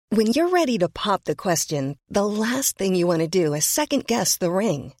When you're ready to pop the question, the last thing you want to do is second-guess the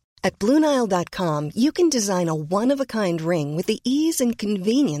ring. At BlueNile.com, you can design a one-of-a-kind ring with the ease and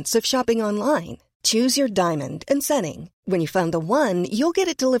convenience of shopping online. Choose your diamond and setting. When you find the one, you'll get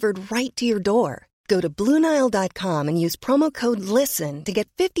it delivered right to your door. Go to BlueNile.com and use promo code LISTEN to get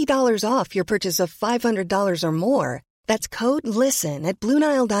 $50 off your purchase of $500 or more. That's code LISTEN at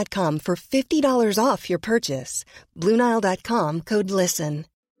BlueNile.com for $50 off your purchase. BlueNile.com, code LISTEN.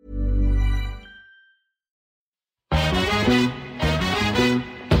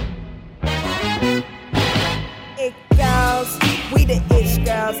 It girls, we the ish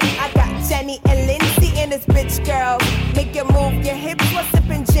girls. I got Jenny and Lindsay in this bitch, girl. Make you move your hips while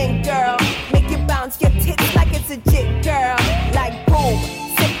sipping gin, girl. Make you bounce your tits like it's a jig, girl. Like boom,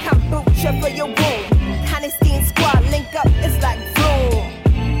 sip kombucha for your womb. Hannestein squad link up, it's like boom.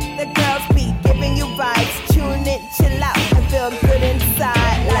 The girls be giving you vibes. Tune in, chill out, and feel good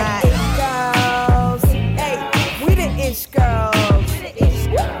inside. Like it girls, hey, we the ish girls. We the ish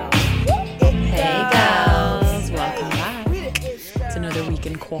girls. Hey girls, welcome back. It's another week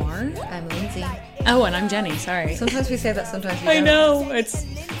in Quar. I'm Lindsay. Oh, and I'm Jenny. Sorry. Sometimes we say that, sometimes we I don't. know it's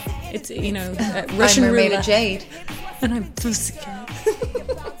you know Russian I'm Mermaid roulette. of Jade. And I'm Pussycat.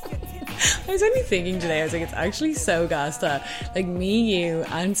 I was only thinking today, I was like, it's actually so gassed that like me, you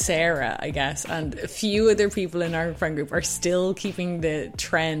and Sarah, I guess, and a few other people in our friend group are still keeping the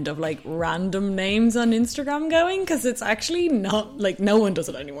trend of like random names on Instagram going, because it's actually not like no one does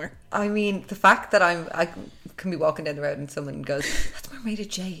it anymore. I mean, the fact that I can be walking down the road and someone goes, that's Mermaid of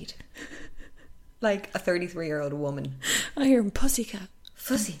Jade. Like a 33-year-old woman. I hear Pussycat.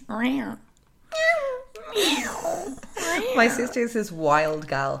 Fuzzy. Meow. My sister says wild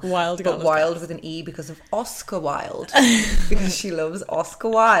gal. Wild gal. But wild with an E because of Oscar Wilde. Because she loves Oscar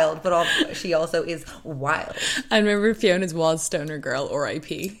Wilde. But she also is wild. I remember Fiona's was Stoner Girl,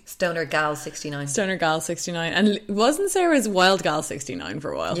 R.I.P. Stoner Gal 69. Stoner Gal 69. And wasn't Sarah's Wild Gal 69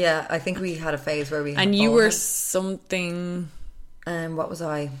 for a while? Yeah, I think we had a phase where we... And you were something... What was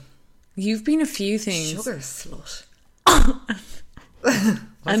I? You've been a few things. Sugar slut.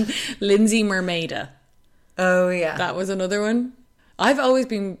 And Lindsay Mermaida. Oh, yeah. That was another one. I've always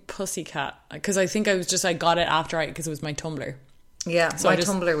been Pussycat because I think I got it after because it was my Tumblr. Yeah, so my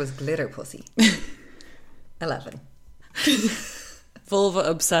Tumblr was Glitter Pussy. 11. Vulva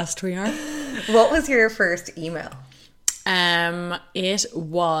obsessed we are. What was your first email? It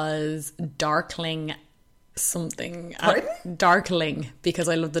was Darkling something. Pardon? Darkling, because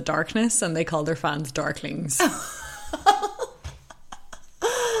I love the darkness and they call their fans Darklings.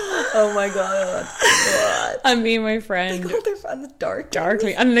 Oh my god. What? And me and my friend They called their fans Dark.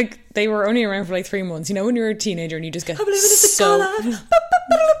 Darkling. And like they were only around for like 3 months. You know when you're a teenager and you just get I believe it is so... you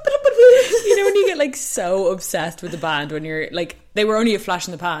You know when you get like so obsessed with the band when you're like, they were only a flash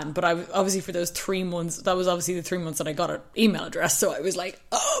in the pan, but I was obviously for those 3 months, that was obviously the 3 months that I got an email address, so I was like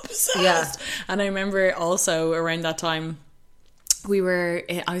obsessed. Yeah. And I remember also around that time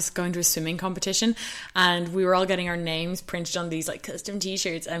I was going to a swimming competition and we were all getting our names printed on these like custom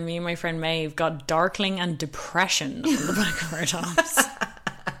t-shirts, and me and my friend Maeve got Darkling and Depression on the back of our tops.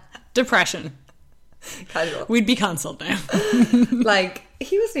 Depression. Casual. We'd be cancelled now. Like,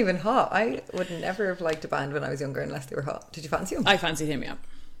 he wasn't even hot. I would never have liked a band when I was younger unless they were hot. Did you fancy him? I fancied him, yeah.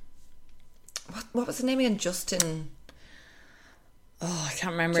 What was his name again? Justin... Oh, I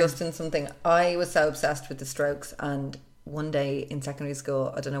can't remember. Justin something. I was so obsessed with the Strokes, and one day in secondary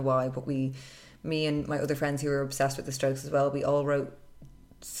school, I don't know why, but me and my other friends who were obsessed with the Strokes as well, we all wrote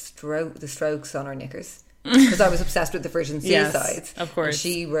the Strokes on our knickers. Because I was obsessed with the Virgin Suicides. Yes, of course. And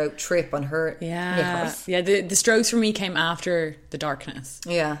she wrote Trip on her knickers. Yeah, the Strokes for me came after The Darkness.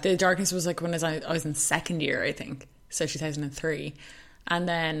 Yeah. The Darkness was like when I was in second year, I think. So 2003. And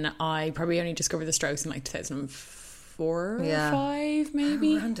then I probably only discovered the Strokes in like 2004 or 5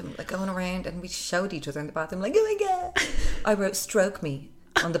 maybe. How random, like going around, and we showed each other in the bathroom like, oh my god. I wrote Stroke Me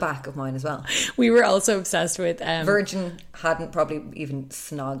on the back of mine as well. We were also obsessed with Virgin hadn't probably even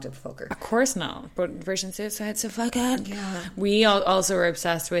snogged a fucker. Of course not, but Virgin Suicide, so fucking. Yeah. We also were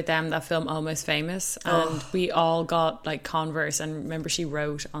obsessed with that film Almost Famous, and we all got like Converse, and remember she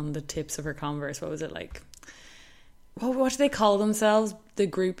wrote on the tips of her Converse, what was it like? What do they call themselves? The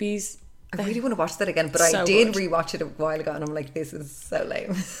groupies? I really want to watch that again, but So I did good. rewatch it a while ago, and I'm like, this is so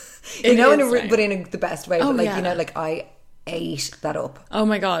lame. It is lame. But in the best way. Oh, but like, yeah. you know, like I ate that up. Oh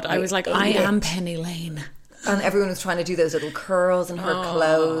my god, I was like, I ate am it. Penny Lane. And everyone was trying to do those little curls in her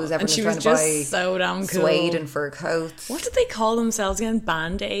clothes. Everyone and she was was trying just to buy so damn cool. suede and fur coats. What did they call themselves again?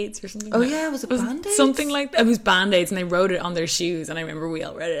 Band-Aids or something? Oh yeah, was it Band-Aids? Something like that. It was Band-Aids, and they wrote it on their shoes, and I remember we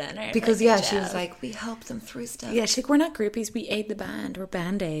all wrote it on our because like, she was like, we helped them through stuff. Yeah, she's like, we're not groupies, we aid the band, we're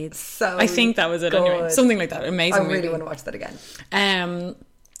Band-Aids. So I think that was it good. anyway. Something like that. Amazing I really movie. want to watch that again.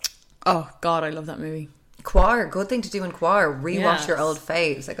 Oh God, I love that movie. Choir, good thing to do in choir. Rewatch Yes. your old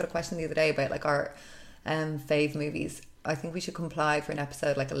faves. I got a question the other day about like our fave movies. I think we should comply for an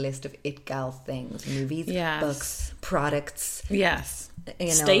episode like a list of it gal things, movies, Yes. books, products, Yes. you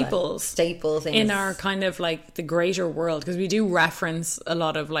know, Staples. staples things. In our kind of like the greater world, because we do reference a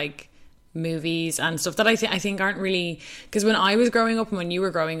lot of like movies and stuff that I think aren't really, because when I was growing up and when you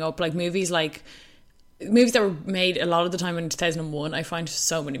were growing up, like movies that were made a lot of the time in 2001, I find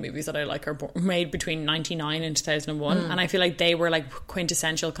so many movies that I like are made between 99 and 2001, and I feel like they were like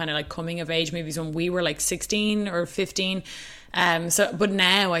quintessential kind of like coming of age movies when we were like 16 or 15. But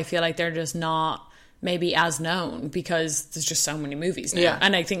now I feel like they're just not maybe as known because there's just so many movies now. Yeah.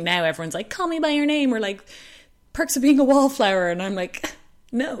 And I think now everyone's like, Call Me By Your Name, or like Perks of Being a Wallflower, and I'm like,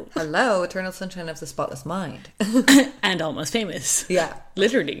 no. Hello, Eternal Sunshine of the Spotless Mind. And Almost Famous. Yeah.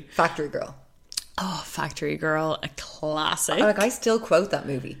 Literally. Factory Girl. Oh, Factory Girl, a classic. Like, I still quote that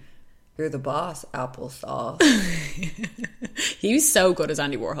movie. You're the boss, applesauce. He was so good as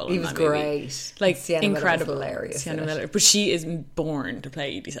Andy Warhol. He in was that movie. great. Like Sienna Miller was incredible, hilarious Sienna in it. Miller, but she is born to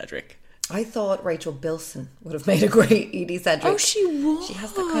play Edie Cedric. I thought Rachel Bilson would have made a great Edie Cedric. Oh, she would. She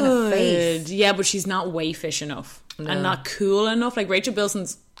has that kind of face. Yeah, but she's not wayfish enough and not cool enough. Like Rachel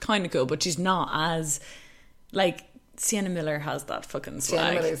Bilson's kind of cool, but she's not as like Sienna Miller has that fucking swag.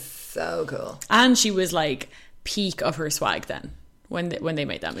 Sienna Miller's so cool. And she was like peak of her swag then when they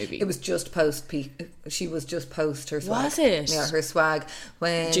made that movie. It was just post peak. She was just post her swag. Was it? Yeah, her swag.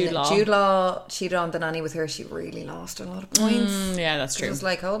 When Jude Law cheated on the nanny with her, she really lost a lot of points. Yeah, that's true. It was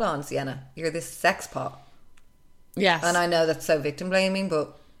like, hold on, Sienna, you're this sex pot. Yes. And I know that's so victim blaming,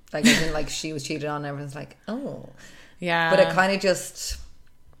 but like, I think like she was cheated on, and everyone's like, oh. Yeah. But it kind of just.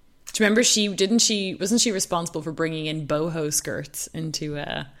 Do you remember wasn't she responsible for bringing in boho skirts into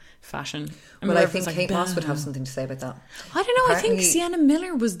fashion? Well, I think Kate Moss would have something to say about that. I don't know. I think Apparently- Sienna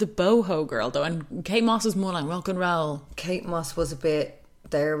Miller was the boho girl though, and Kate Moss was more like rock and roll. Kate Moss was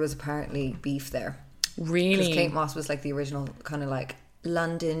there was apparently beef there. Really? Because Kate Moss was like the original kind of like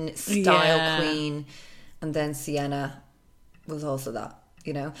London style queen, and then Sienna was also that,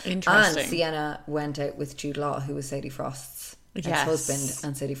 you know. Interesting. And Sienna went out with Jude Law, who was Sadie Frost's ex-husband,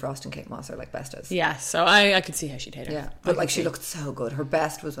 and Sadie Frost and Kate Moss are like bestos. Yeah, so I could see how she'd hate her. Yeah, but like she looked so good. Her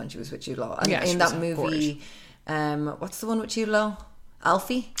best was when she was with Jude Law. And Yeah, she in was that movie, what's the one with Jude Law?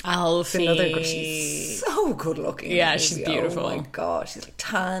 Alfie. Alfie. She's so good looking. in Yeah, that she's movie. beautiful. Oh my god, she's like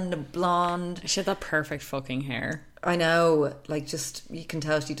tanned and blonde. She had that perfect fucking hair. I know, like just you can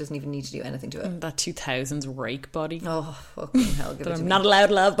tell she doesn't even need to do anything to it. That 2000s rake body. Oh fucking hell, give it That to I'm me. not allowed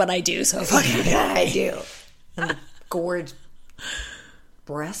to love, but I do, so fucking I do. And the gorge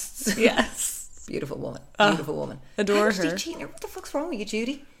breasts. yes. Beautiful woman. Beautiful woman. adore Actually, her. Gina, what the fuck's wrong with you,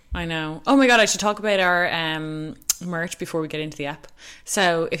 Judy? I know. Oh my god, I should talk about our merch before we get into the app.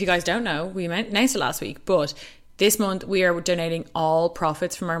 So if you guys don't know, we announced it last week, but this month we are donating all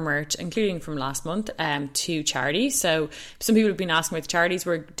profits from our merch, including from last month, to charity. So some people have been asking about the charities.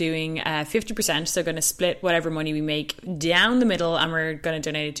 We're doing 50%, so going to split whatever money we make down the middle, and we're going to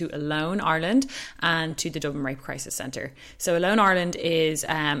donate it to Alone Ireland and to the Dublin Rape Crisis Centre. So Alone Ireland is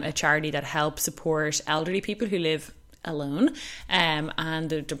a charity that helps support elderly people who live alone, and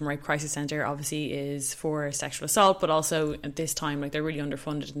the Dublin Rape Crisis Centre obviously is for sexual assault, but also at this time like they're really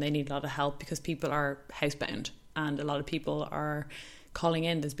underfunded and they need a lot of help because people are housebound and a lot of people are calling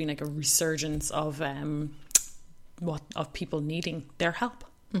in. There's been like a resurgence of people needing their help.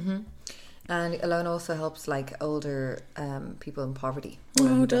 And Alone also helps like older people in poverty.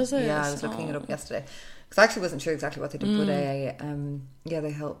 Oh, does it? Yeah, I was looking it up yesterday because I actually wasn't sure exactly what they did, but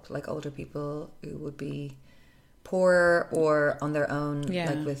they help like older people who would be poor or on their own,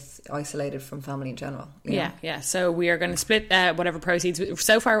 like with isolated from family in general. You know? Yeah. So we are going to split whatever proceeds.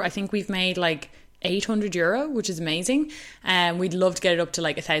 So far, I think we've made like €800, which is amazing. We'd love to get it up to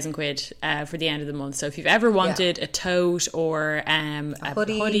like £1,000 for the end of the month. So if you've ever wanted a tote or a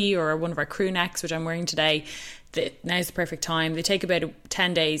hoodie or one of our crew necks, which I'm wearing today, now's the perfect time. They take about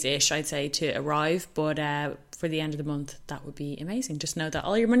 10 days ish, I'd say, to arrive, but for the end of the month, that would be amazing. Just know that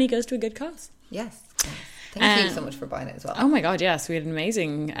all your money goes to a good cause. Yes. Thank you so much for buying it as well. Oh my god, yes, we had an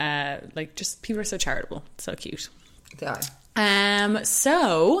amazing just people are so charitable, so cute. They are.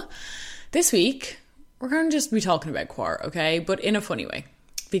 So this week we're going to just be talking about Quar, okay, but in a funny way.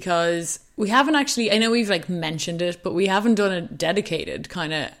 because we haven't actually, I know we've like mentioned it, but we haven't done a dedicated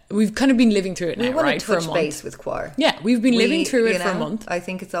we've kind of been living through it now, right? For a month. For a base month. with Quar. Yeah, we've been living through it for a month. I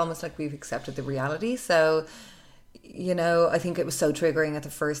think it's almost like we've accepted the reality. So, I think it was so triggering at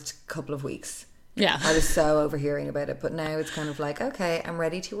the first couple of weeks. Yeah. I was so overhearing about it, but now it's kind of like, okay, I'm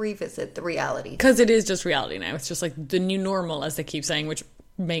ready to revisit the reality. Because it is just reality now. It's just like the new normal, as they keep saying, which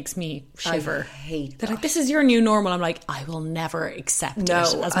makes me shiver. I hate that. They're like, this is your new normal. I'm like, I will never accept it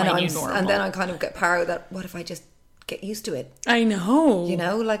as my new normal. And then I kind of get paranoid that, what if I just get used to it? I know.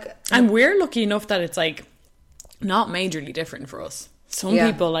 And we're lucky enough that it's like not majorly different for us. Some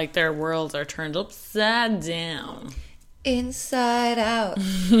people, like, their worlds are turned upside down. Inside out.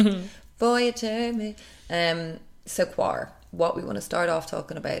 Boy, you turn me. So Quar, what we want to start off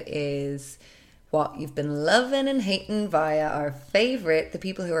talking about is what you've been loving and hating via our favourite, the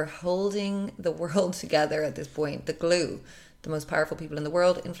people who are holding the world together at this point, the glue, the most powerful people in the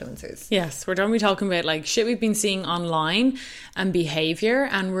world, influencers. Yes, we're going to be talking about like shit we've been seeing online and behaviour,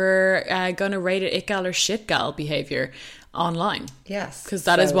 and we're going to rate it gal or shit gal behaviour online. Yes. Because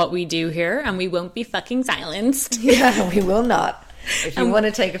that is what we do here, and we won't be fucking silenced. Yeah, we will not. If you want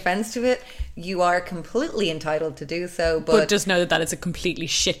to take offence to it, you are completely entitled to do so. But just know that is a completely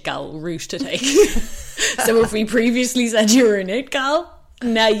shit gal route to take. So if we previously said you were an it gal,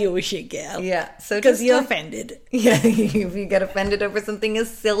 now you're a shit gal. Yeah. So because you're offended. Yeah, if you get offended over something as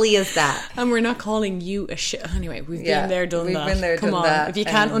silly as that. And we're not calling you a shit. Anyway, we've been there, done that. We've been there, Come done on. that. If you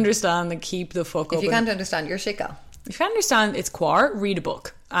can't understand, then keep the fuck up. If you can't understand, you're a shit gal. If you understand it's Quar, read a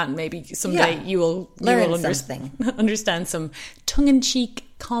book, and maybe someday you will understand some tongue-in-cheek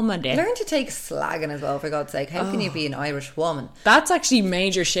comedy. Learn to take slagging as well, for God's sake. How can you be an Irish woman? That's actually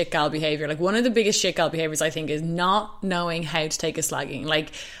major shit gal behaviour. Like, one of the biggest shit gal behaviours, I think, is not knowing how to take a slagging.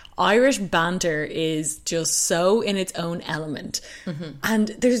 Like, Irish banter is just so in its own element, and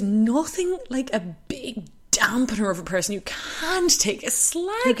there's nothing like a big dampener of a person who can't take a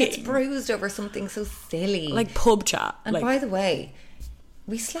slagging. Who gets bruised over something so silly, like pub chat. And by the way,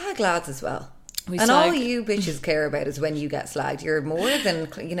 we slag lads as well. And all you bitches care about is when you get slagged. You're more than,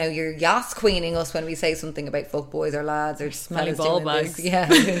 you're yas queening us when we say something about fuckboys or lads or smelly ball bags. Yeah.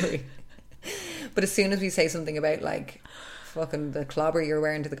 But as soon as we say something about like fucking the clobber you're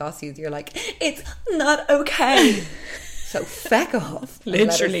wearing to the gossies, you're like, it's not okay. So feck off.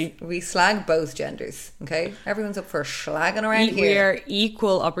 Literally. We slag both genders, okay? Everyone's up for slagging around here. We are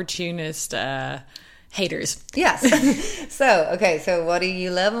equal opportunist haters. Yes. So what do you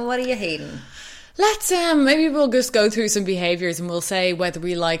love and what are you hating? Let's maybe we'll just go through some behaviours and we'll say whether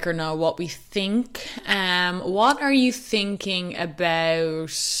we like or not what we think. What are you thinking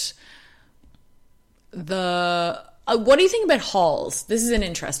about what do you think about hauls? This is an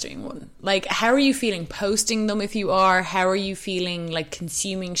interesting one. Like, how are you feeling posting them if you are? How are you feeling like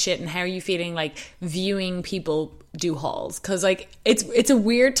consuming shit? And how are you feeling like viewing people do hauls? Because like it's a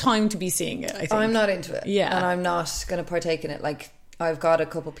weird time to be seeing it, I think. I'm not into it. Yeah. And I'm not going to partake in it. Like, I've got a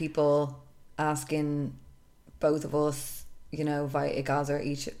couple people asking both of us, via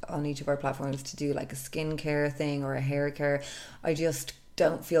Igaza on each of our platforms to do like a skincare thing or a hair care. I just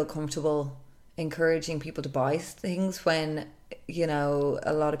don't feel comfortable encouraging people to buy things when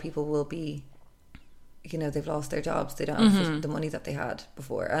a lot of people will be they've lost their jobs, they don't have the money that they had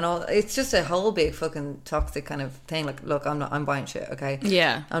before, and all. It's just a whole big fucking toxic kind of thing. Like, look, I'm buying shit, okay?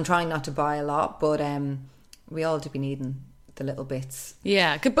 Yeah, I'm trying not to buy a lot, but we all do be needing the little bits.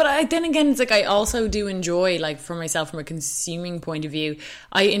 Yeah, but then again, it's like I also do enjoy, like, for myself from a consuming point of view,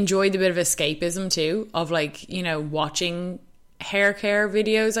 I enjoy the bit of escapism too, of like watching hair care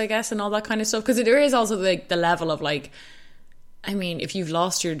videos, I guess, and all that kind of stuff, because there is also like the level of like, I mean, if you've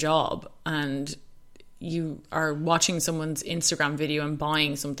lost your job and you are watching someone's Instagram video and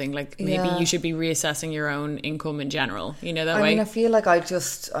buying something, like maybe you should be reassessing your own income in general, that way. I mean, I feel like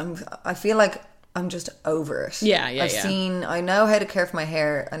I'm just over it. Yeah. I know how to care for my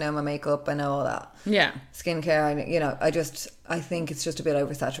hair, I know my makeup, I know all that. Yeah. Skincare, I think it's just a bit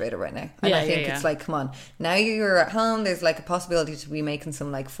oversaturated right now. And I think it's like, come on, now you're at home, there's like a possibility to be making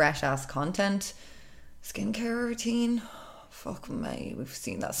some like fresh ass content. Skincare routine, fuck me, we've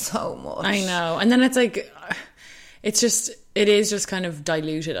seen that so much. I know. And then it's like, it is just kind of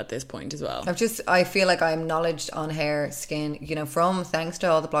diluted at this point as well. I feel like I'm knowledge on hair, skin, thanks to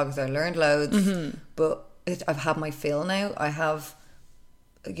all the bloggers, I learned loads, but I've had my fill now. I have,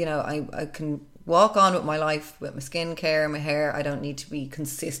 I can walk on with my life with my skincare and my hair. I don't need to be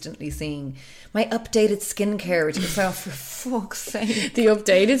consistently seeing my updated skincare routine. So for fuck's sake. The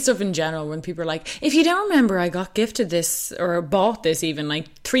updated stuff in general, when people are like, if you don't remember, I got gifted this or bought this even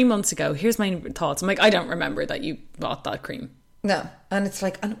like 3 months ago. Here's my thoughts. I'm like, I don't remember that you bought that cream. No. And it's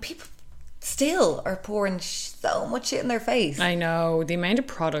like, and people still are pouring so much shit in their face. I know the amount of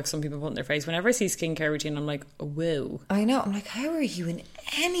products some people put in their face. Whenever I see skincare routine, I'm like, whoa. I know. I'm like, how are you in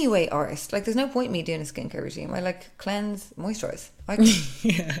any way arsed? Like, there's no point in me doing a skincare routine. I like cleanse, moisturize.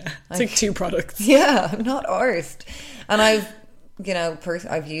 Yeah, it's like 2 products. Yeah, I'm not arsed. And I've, you know,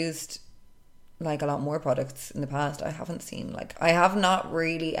 I've used like a lot more products in the past. I have not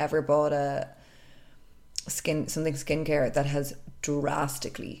really ever bought something skincare that has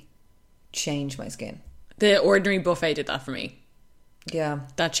drastically changed my skin. The Ordinary Buffet did that for me. Yeah.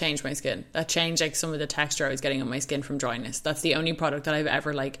 That changed my skin. That changed like some of the texture I was getting on my skin from dryness. That's the only product that I've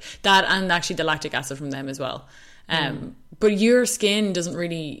ever like that, and actually the lactic acid from them as well. But your skin doesn't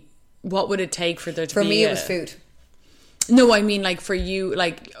really. What would it take for there to be? For me, it was food. No, I mean like for you,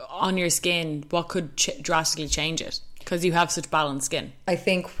 like on your skin, what could drastically change it? Because you have such balanced skin. I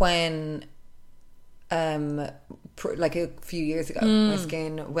think when, like a few years ago, my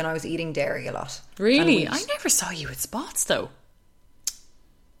skin, when I was eating dairy a lot. Really? I never saw you with spots though.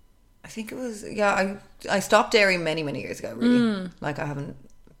 I think it was, yeah, I stopped dairy many, many years ago, really. Like I haven't,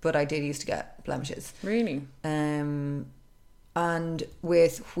 but I did used to get blemishes. Really? And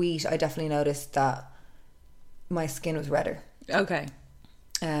with wheat, I definitely noticed that my skin was redder. Okay.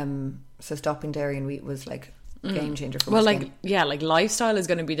 So stopping dairy and wheat was like a game changer for my skin. Like lifestyle is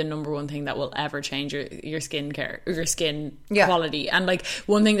going to be the number one thing that will ever change your skincare or your skin quality. And like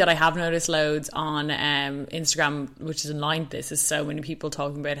one thing that I have noticed loads on Instagram, which is in line with this, is so many people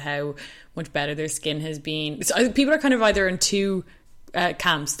talking about how much better their skin has been. So people are kind of either in two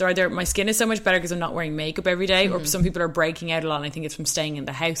camps. They're either, my skin is so much better because I'm not wearing makeup every day, or some people are breaking out a lot, and I think it's from staying in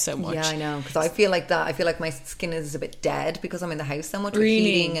the house so much. Yeah, I know, because I feel like that. I feel like my skin is a bit dead because I'm in the house so much with Really?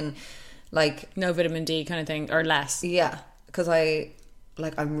 heating and like no vitamin D kind of thing, or less. Yeah, because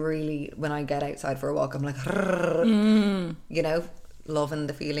I'm really, when I get outside for a walk, I'm like, you know, loving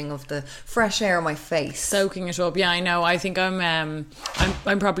the feeling of the fresh air on my face, soaking it up. Yeah, I know. I think I'm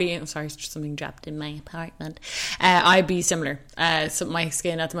probably, I'm sorry, something dropped in my apartment. I'd be similar. So my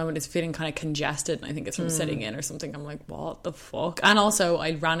skin at the moment is feeling kind of congested, and I think it's from sitting in or something. I'm like, what the fuck? And also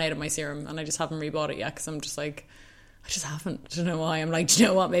I ran out of my serum and I just haven't rebought it yet because I'm just like, I just haven't. I don't know why. I'm like, do you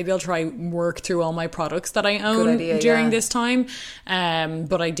know what? Maybe I'll try work through all my products that I own during this time.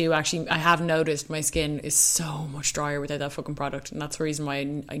 But I have noticed my skin is so much drier without that fucking product, and that's the reason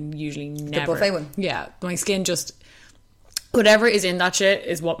why I usually never. The buffet one. Yeah, my skin just. Whatever is in that shit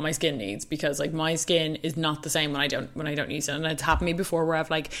is what my skin needs, because like my skin is not the same when I don't use it. And it's happened to me before where I've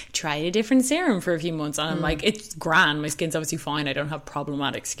like tried a different serum for a few months and I'm like, it's grand, my skin's obviously fine, I don't have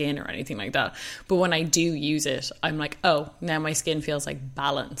problematic skin or anything like that. But when I do use it, I'm like, oh, now my skin feels like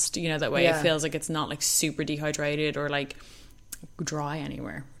balanced, you know, that way. It feels like it's not like super dehydrated or like dry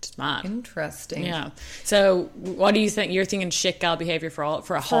anywhere, which is mad. Interesting. Yeah. So what do you think? You're thinking shit gal behaviour for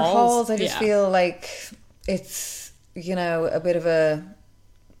a halls? I just feel like it's, you know, a bit of a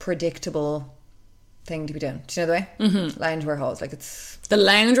predictable thing to be doing. Do you know the way? Loungewear hauls, like it's... The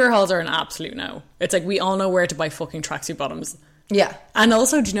loungewear hauls are an absolute no. It's like we all know where to buy fucking tracksuit bottoms. Yeah. And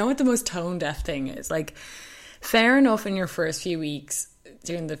also, do you know what the most tone deaf thing is? Like, fair enough in your first few weeks,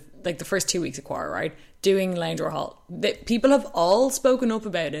 during the first 2 weeks of Quora, right? Doing loungewear haul. People have all spoken up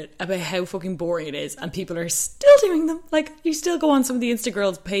about it, about how fucking boring it is, and people are still doing them. Like, you still go on some of the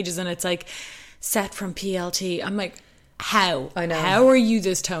Instagirls pages and it's like, set from PLT. I'm like, how? I know. How are you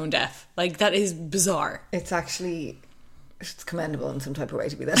this tone deaf? Like, that is bizarre. It's actually, it's commendable in some type of way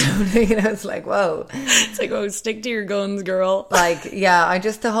to be that tone. You know, it's like, whoa. It's like, oh, stick to your guns, girl. Like, yeah,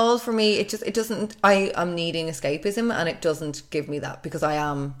 the whole, for me, it doesn't, I am needing escapism, and it doesn't give me that, because I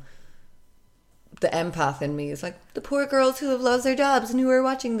am, the empath in me is like, the poor girls who have lost their jobs and who are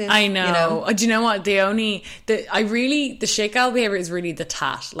watching this. I know. You know? Do you know what? The shit gal behaviour is really the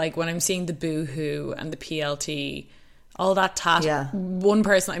tat. Like when I'm seeing the boohoo and the PLT, all that tat. Yeah. One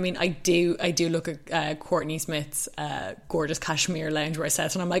person, I mean, I do look at Courtney Smith's gorgeous cashmere loungewear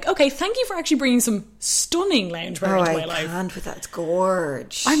set, and I'm like, okay, thank you for actually bringing some stunning loungewear into my life. I can't with that. It's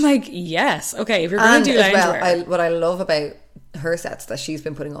gorge. I'm like, yes, okay, if you're going to do loungewear. Well, what I love about her sets that she's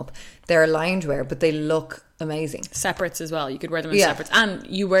been putting up, they're loungewear, but they look amazing. Separates as well. You could wear them as separates, and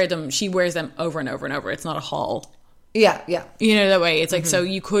you wear them. She wears them over and over and over. It's not a haul. Yeah. You know, that way. It's like, so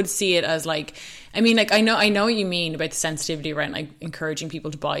you could see it as like, I mean, like, I know what you mean about the sensitivity around like encouraging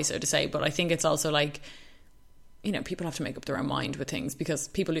people to buy, so to say, but I think it's also like, you know, people have to make up their own mind with things because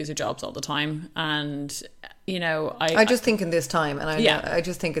people lose their jobs all the time. And, you know, I just think in this time, and I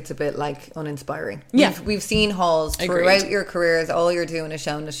just think it's a bit like uninspiring. Yeah. We've seen hauls throughout your careers, all you're doing is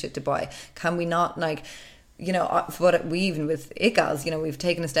showing us shit to buy. Can we not, like, you know, what we even with ICAS, you know, we've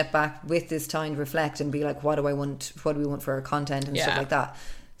taken a step back with this time to reflect and be like, what do we want for our content and stuff like that.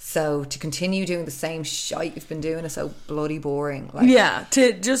 So to continue doing the same shite you've been doing is so bloody boring. Like,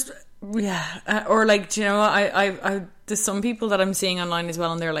 to just or like, do you know what, I there's some people that I'm seeing online as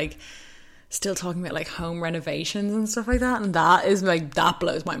well, and they're like still talking about like home renovations and stuff like that, and that is like, that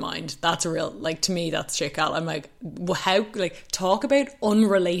blows my mind. That's a real, like, to me that's shit gal. I'm like, how, like, talk about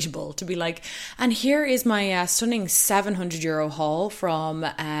unrelatable to be like, and here is my stunning €700 haul from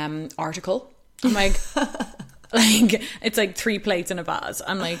Article. I'm like like, it's like 3 plates and a vase.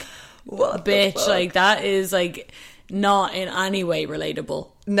 I'm like, what, bitch, like, that is like not in any way relatable.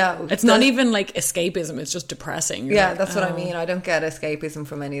 No, it's not even like escapism, it's just depressing. You're like, that's what I mean. I don't get escapism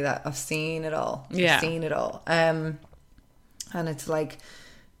from any of that. I've seen it all. I've seen it all. And it's like,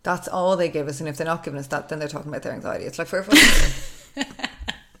 that's all they give us, and if they're not giving us that, then they're talking about their anxiety. It's like, for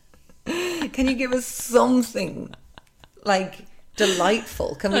can you give us something like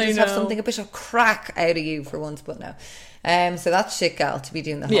delightful? Can we just have something, a bit of crack out of you for once? But no. So that's shit gal to be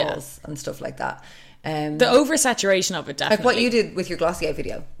doing the hauls and stuff like that. The oversaturation of it, definitely. Like what you did with your Glossier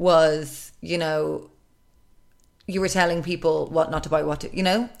video was, you know, you were telling people what not to buy, what to, you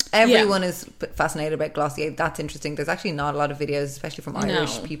know, everyone is fascinated about Glossier. That's interesting. There's actually not a lot of videos, especially from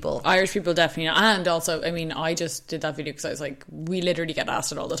Irish people. Irish people definitely not. And also, I mean, I just did that video because I was like, we literally get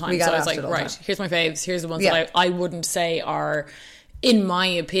asked it all the time. So I was like, right, here's my faves, here's the ones that I wouldn't say are, in my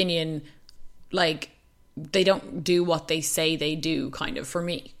opinion, like, they don't do what they say they do, kind of, for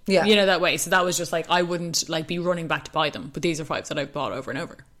me. Yeah. You know, that way. So that was just like, I wouldn't like be running back to buy them, but these are 5 that I've bought over and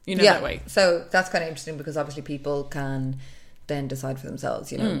over. You know, that way. So that's kind of interesting, because obviously people can then decide for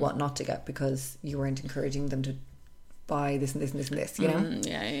themselves, you know, what not to get, because you weren't encouraging them to buy this and this and this and this, you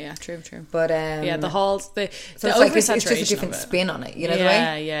know? True. But the hauls, so it's like it's just a different spin on it, you know the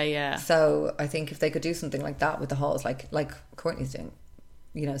way? Yeah. So I think if they could do something like that with the hauls, like Courtney's doing,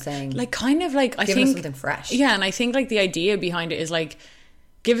 you know, saying, like, kind of like, I think us something fresh. Yeah, and I think like the idea behind it is like,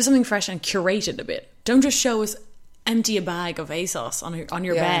 give us something fresh and curate it a bit. Don't just show us, empty a bag of ASOS on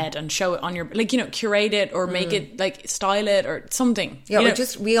your bed and show it on your, like, you know, curate it or make it, like, style it or something. Yeah, or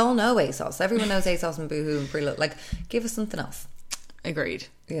just, we all know ASOS. Everyone knows ASOS and Boohoo and Preload. Like, give us something else. Agreed.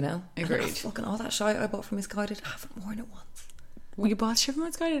 You know? Agreed. Fucking all that shite I bought from Misguided, I haven't worn it once. Well, you bought shit from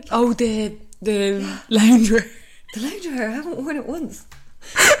Misguided? Oh, the loungewear. The loungewear, I haven't worn it once.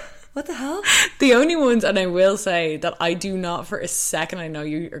 What the hell? The only ones, and I will say that I do not for a second, I know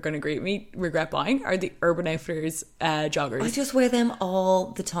you are going to agree with me, regret buying, are the Urban Outfitters joggers. I just wear them all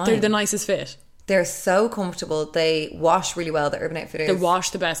the time. They're the nicest fit. They're so comfortable. They wash really well, the Urban Outfitters. They wash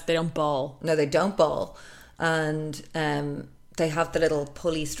the best. They don't ball. No, they don't ball. And they have the little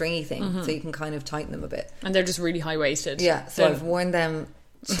pulley stringy thing, so you can kind of tighten them a bit. And they're just really high-waisted. Yeah, so I've worn them,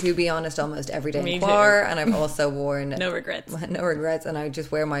 to be honest, almost every day in Quar, and I've also worn no regrets, and I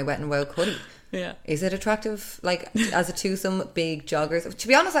just wear my Wet n Wild hoodie. Yeah, is it attractive? Like, as a twosome, big joggers. To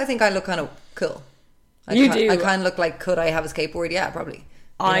be honest, I think I look kind of cool. I kind of look like, could I have a skateboard? Yeah, probably.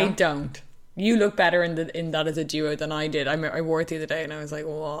 I don't. You look better in that as a duo than I did. I wore it the other day and I was like,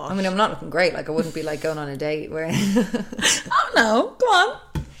 whoa. I mean, I'm not looking great. Like, I wouldn't be like going on a date wearing. Oh no, go on.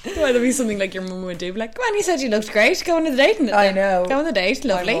 Well, there'd be something like your mum would do. Be like, come on, you said you looked great. Go on the date. I know. Go on the date.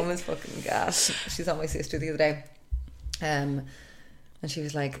 Lovely. My mum is fucking gas. She's on my sister the other day. And she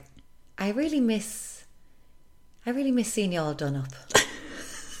was like, I really miss seeing you all done up.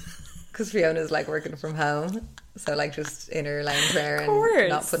 Because Fiona's like working from home. So like just in her loungewear and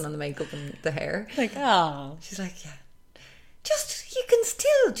not putting on the makeup and the hair. Like, oh. She's like, yeah. Just, you can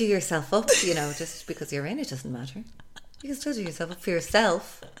still do yourself up, you know, just because you're in it doesn't matter. You can still do yourself up for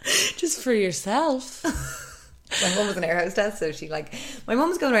yourself. Just for yourself. My mum was an air hostess, so she like, my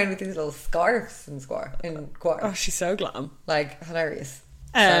mum's going around with these little scarves in Quar. Oh, she's so glam. Like, hilarious.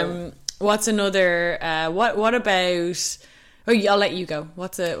 What's another, what about, oh, I'll let you go.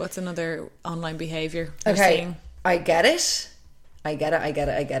 What's another online behaviour? Okay, I get it.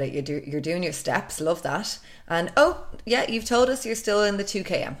 You're doing your steps. Love that. And oh yeah, you've told us you're still in the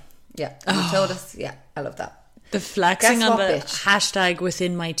 2km. Yeah, you've told us. Yeah, I love that. The flexing on the hashtag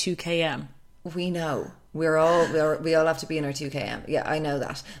within my 2km. We know. We all have to be in our 2km. Yeah, I know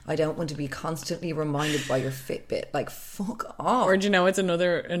that. I don't want to be constantly reminded by your Fitbit. Like, fuck off. Or do you know, it's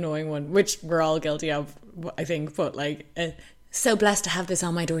another annoying one, which we're all guilty of, I think, but like, so blessed to have this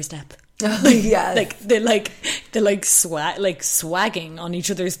on my doorstep. Yeah. Like, they're swagging on each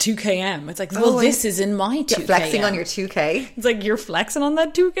other's 2km. It's like, well, this is in my 2km. Flexing on your 2k. It's like, you're flexing on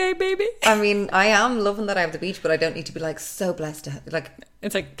that 2k, baby. I mean, I am loving that I have the beach, but I don't need to be like, so blessed to have, like,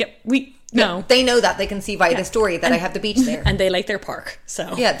 it's like, yeah, No. They know that. They can see via the story that I have the beach there. And they like their park,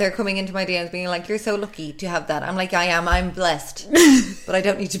 so... Yeah, they're coming into my DMs being like, you're so lucky to have that. I'm like, I am. I'm blessed. But I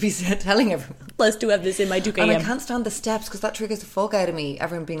don't need to be telling everyone. Blessed to have this in my 2km. And I can't stand the steps because that triggers the fuck out of me.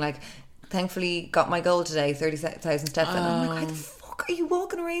 Everyone being like, thankfully got my goal today, 30,000 steps. And I'm like, how the fuck are you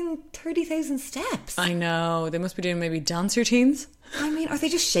walking around 30,000 steps? I know. They must be doing maybe dance routines. I mean, are they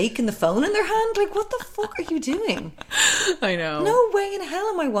just shaking the phone in their hand? Like, what the fuck are you doing? I know. No way in hell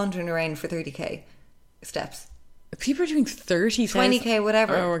am I wandering around for 30k steps. People are doing 30,000. 20k,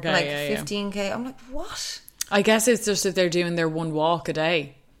 whatever. Oh, okay, like 15k. I'm like, what? I guess it's just that they're doing their one walk a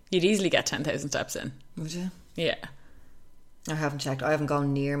day. You'd easily get 10,000 steps in. Would you? Yeah. I haven't checked. I haven't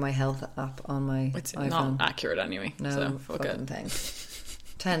gone near my health app on my It's iPhone. not accurate anyway. No, so fuck fucking it. thing.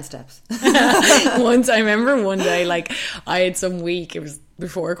 10 steps. Once I remember one day, like I had some week, it was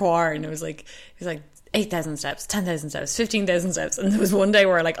before choir, and it was like 8,000 steps, 10,000 steps, 15,000 steps, and there was one day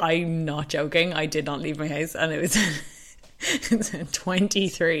where, like, I'm not joking, I did not leave my house, and it was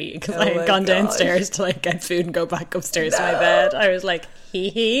 23 because I had gone downstairs to like get food and go back upstairs to my bed. I was like, hee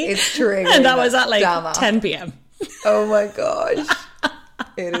hee. It's triggering. And that was at like 10 p.m. Oh my gosh.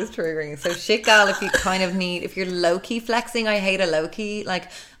 It is triggering. So shit gal, if you kind of need, if you're low-key flexing, I hate a low-key,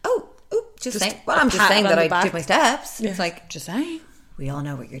 like, just saying, well, I'm just saying that I did my steps. It's like, just saying. We all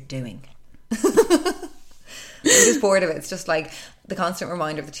know what you're doing. I'm just bored of it. It's just like the constant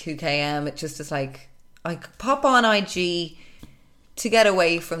reminder of the 2km. It just is like, I pop on IG to get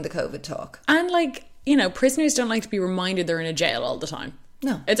away from the COVID talk. And like, you know, prisoners don't like to be reminded they're in a jail all the time.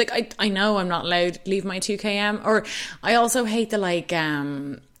 No. It's like, I know I'm not allowed to leave my 2km. Or I also hate the like,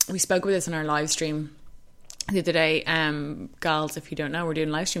 we spoke with this in our live stream the other day. Gals, if you don't know, we're doing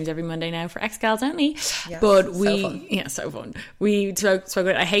live streams every Monday now for ex-gals only. Yes, but so fun. We spoke with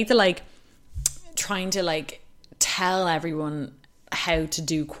it. I hate the like, trying to like tell everyone how to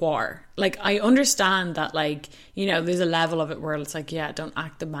do quar. Like, I understand that, like, you know, there's a level of it where it's like, yeah, don't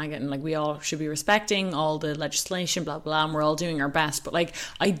act the maggot, and like we all should be respecting all the legislation, blah blah, and we're all doing our best. But like,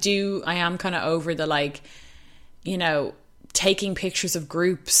 I am kind of over the like, you know, taking pictures of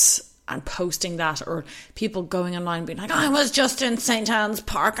groups and posting that, or people going online being like, I was just in St. Anne's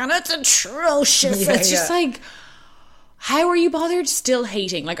Park and it's atrocious. It's just like, how are you bothered still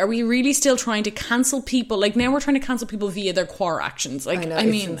hating? Like, are we really still trying to cancel people? Like, now we're trying to cancel people via their quar actions. Like, I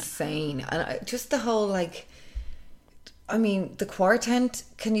mean, it's insane. And just the whole, like, I mean, the quar tent,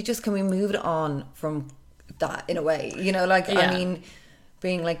 can we move it on from that in a way? You know, like, I mean,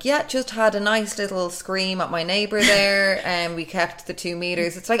 being like, yeah, just had a nice little scream at my neighbour there, and we kept the 2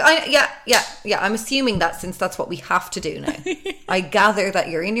 meters. It's like, I'm assuming that since that's what we have to do now. I gather that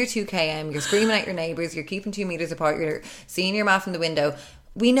you're in your 2km, you're screaming at your neighbours, you're keeping 2 meters apart, you're seeing your mat from the window.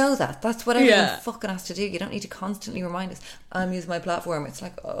 We know that. That's what everyone fucking has to do. You don't need to constantly remind us. I'm using my platform. It's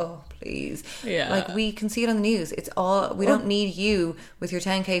like, oh, please. Yeah. Like, we can see it on the news. It's all, we don't need you with your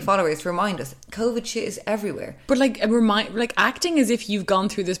 10k followers to remind us. COVID shit is everywhere. But like, acting as if you've gone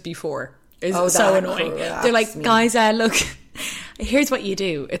through this before is so annoying. They're like, guys, look, here's what you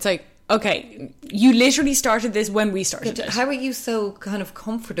do. It's like, okay, you literally started this when we started it. How are you so kind of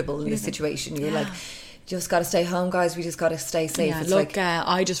comfortable in this situation? You're like, just got to stay home, guys. We just got to stay safe. Yeah, it's look, like,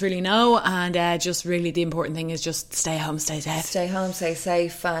 I just really know, and just really the important thing is just stay home, stay safe. Stay home, stay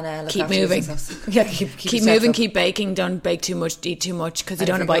safe, and look keep after moving. Yeah, keep moving, up. Keep baking. Don't bake too much, eat too much, because you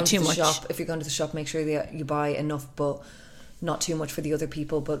don't want to buy too much. If you're going to the shop, make sure that you buy enough, but not too much for the other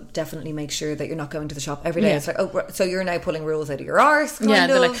people, but definitely make sure that you're not going to the shop every day. Yeah. It's like, oh, so you're now pulling rules out of your arse,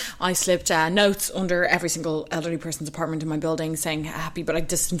 kind of. Like, I slipped notes under every single elderly person's apartment in my building saying happy, but I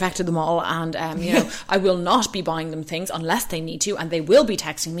disinfected them all, and you know, I will not be buying them things unless they need to, and they will be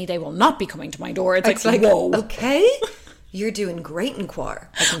texting me. They will not be coming to my door. It's like, whoa, okay. You're doing great in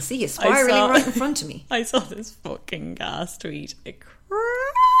quar. I can see you spiraling right in front of me. I saw this fucking gas tweet. It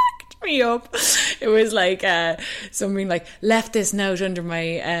cracked me up. It was like something like, left this note under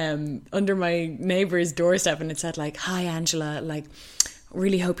my neighbour's doorstep, and it said like, hi Angela, like,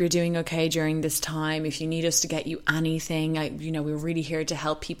 really hope you're doing okay during this time. If you need us to get you anything, we're really here to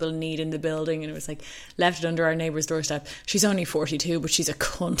help people in need in the building. And it was like, left it under our neighbour's doorstep. She's only 42, but she's a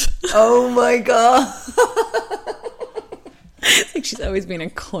cunt. Oh my god. It's like she's always been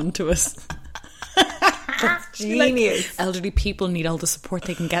a cunt to us. Genius. Like, elderly people need all the support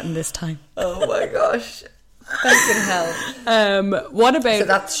they can get in this time. Oh my gosh. Fucking hell. What about... So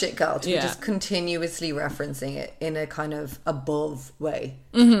that's shit, gal. To be just continuously referencing it in a kind of above way.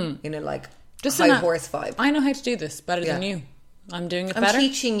 Mm-hmm. In a like just high horse vibe. I know how to do this better than you. I'm doing it better. I'm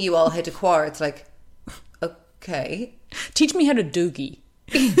teaching you all how to quar. It's like, okay. Teach me how to doogie.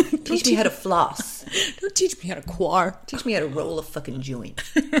 Teach me how to floss. Don't teach me how to quar. Teach me how to roll a fucking joint.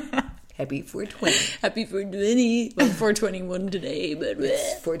 Happy 420. Happy 420. Well, 421 today, but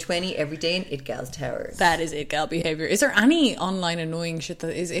It's 420 every day in It Gal's Towers. that is it gal behavior. Is there any online annoying shit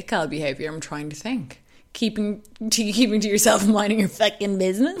that is it gal behavior? I'm trying to think. Keeping to yourself and minding your fucking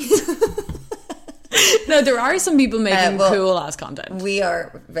business. No, there are some people making cool ass content. We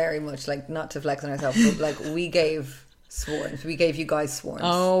are very much like, not to flex on ourselves, but like we gave swarms. We gave you guys swarms.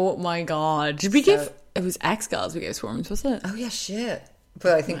 Oh my god! Did we give? It was X Gals we gave swarms, was it? Oh yeah, shit.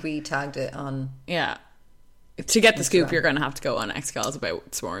 But I think we tagged it on. Yeah. To get the scoop, you're going to have to go on X Gals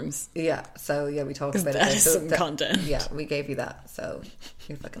about swarms. Yeah. So yeah, we talked about That it. is some content. Yeah, we gave you that. So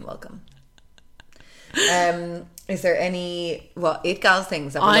you're fucking welcome. Is there any It Gals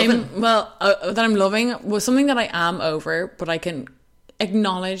things that we're loving? that I'm loving was something that I am over, but I can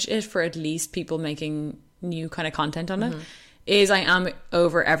acknowledge it for at least people making new kind of content on it. Is I am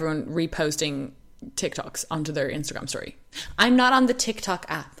over everyone reposting TikToks onto their Instagram story. I'm not on the TikTok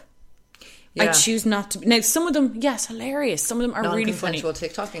app. I choose not to. Now, some of them, yes, hilarious. Some of them are really funny. Non-consensual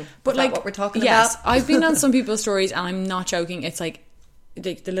TikToking. But Is like, that what we're talking yes, about? I've been on some people's stories, and I'm not joking. It's like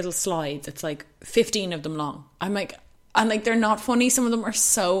the little slides. It's like 15 of them long. I'm like, and like they're not funny. Some of them are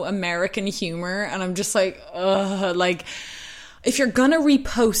so American humor, and I'm just like, ugh. Like, if you're gonna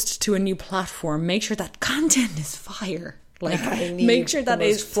repost to a new platform, make sure that content is fire. Like, make sure that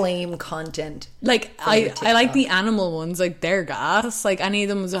is flame content. Like, I like the animal ones, like they're gas. Like any of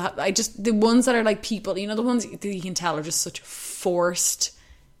them, the ones that are like people, you know, the ones that you can tell are just such forced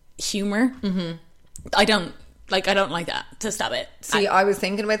humor. I don't like that. To stop it. See, I was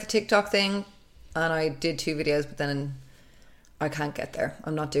thinking about the TikTok thing, and I did 2 videos, but then I can't get there.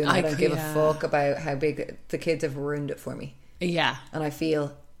 I'm not doing it. I don't give a fuck about how big the kids have ruined it for me. Yeah, and I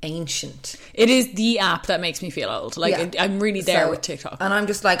feel ancient. It is the app that makes me feel old. Like, I'm really there with TikTok, and I'm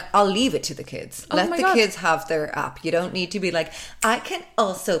just like, I'll leave it to the kids. Let the kids have their app. You don't need to be like, I can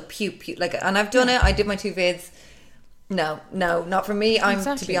also pew like. And I've done it. I did my 2 vids. No, not for me. I'm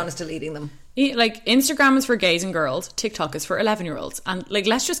to be honest deleting them. Like, Instagram is for gays and girls, TikTok is for 11-year-olds, and like,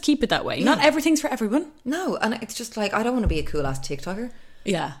 let's just keep it that way. Not everything's for everyone. No, and it's just like, I don't want to be a cool ass TikToker.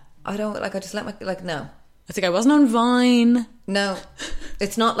 Yeah, I don't like. I just let my no. I think I wasn't on Vine. No,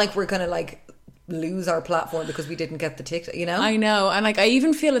 it's not like we're gonna like lose our platform because we didn't get the TikTok. You know, I know, and like I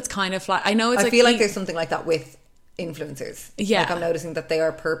even feel it's kind of flat. I know it's. I feel like there's something like that with influencers. Yeah, like I'm noticing that they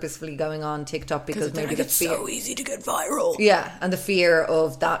are purposefully going on TikTok because maybe it's so easy to get viral. Yeah, and the fear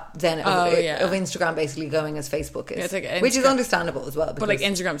of that then of Instagram basically going as Facebook is, which is understandable as well. But like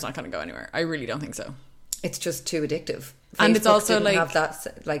Instagram's not going to go anywhere. I really don't think so. It's just too addictive. Facebook and it's also didn't like have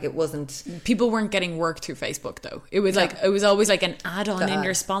that, like it wasn't. People weren't getting work through Facebook though. It was like it was always like an add-on in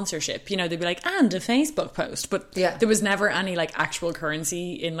your sponsorship. You know, they'd be like, and a Facebook post, but there was never any like actual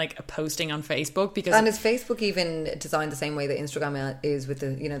currency in like a posting on Facebook because. And is Facebook even designed the same way that Instagram is with the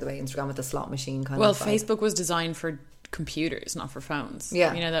the way Instagram with the slot machine kind of? Well, Facebook was designed for computers, not for phones.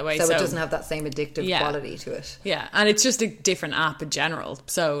 Yeah, you know that way. So it doesn't have that same addictive quality to it. Yeah, and it's just a different app in general.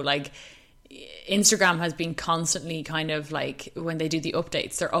 So like. Instagram has been constantly kind of like when they do the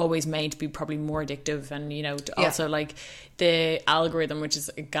updates, they're always made to be probably more addictive, and also like the algorithm, which is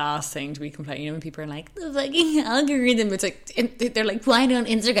a gas thing to be complaining. When people are like the fucking algorithm, it's like they're like, why don't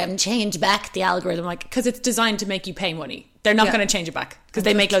Instagram change back the algorithm? Like, because it's designed to make you pay money. They're not going to change it back because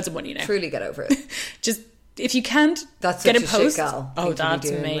they make loads of money now. Truly get over it. Just if you can't, that's get such a post. Shit gal that's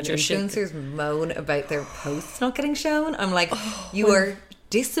major shit. Influencers moan about their posts not getting shown. I'm like, you are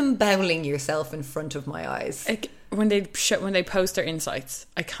disemboweling yourself in front of my eyes. Like, when they post their insights,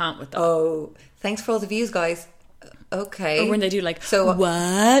 I can't with that. Oh, thanks for all the views, guys. Okay. Or when they do like,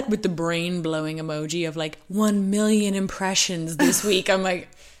 what? With the brain blowing emoji of like 1 million impressions this week. I'm like,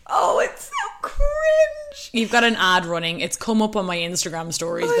 oh, it's so cringe. You've got an ad running. It's come up on my Instagram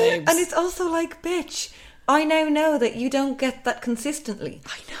stories, babes. And it's also like, bitch, I now know that you don't get that consistently.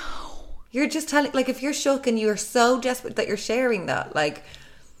 I know. You're just telling, like, if you're shook and you're so desperate that you're sharing that, like...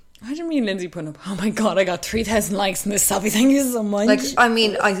 Imagine me and Lindsay putting up, oh my God, I got 3,000 likes on this selfie. Thank you so much. Like, I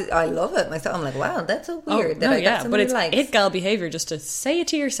mean, I love it myself. I'm like, wow, that's so weird. But it's it gal behaviour just to say it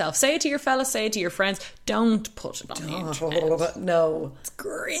to yourself. Say it to your fellas, say it to your friends. Don't put it on the internet. No. It's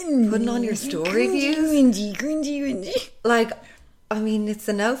cringe. Putting on your story views. Cringy. Like... I mean, it's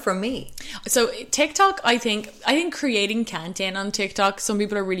a no from me. So TikTok, I think creating content on TikTok, some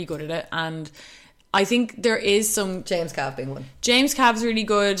people are really good at it, and I think there is some... James Cav being one. James Cav's really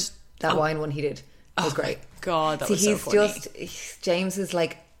good. That wine one he did was great. God, that was so funny. James is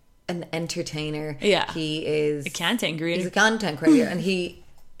like an entertainer. Yeah. He is... a content creator. He's a content creator, and he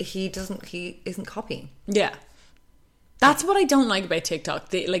isn't copying. Yeah. That's what I don't like about TikTok.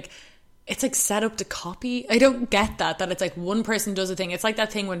 it's like set up to copy. I don't get that it's like one person does a thing. It's like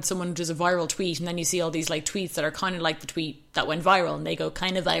that thing when someone does a viral tweet and then you see all these like tweets that are kind of like the tweet that went viral and they go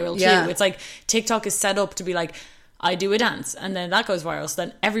kind of viral too. It's like TikTok is set up to be like, I do a dance and then that goes viral, so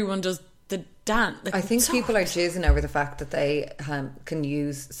then everyone does the dance. Like, I think people are jizzing over the fact that they can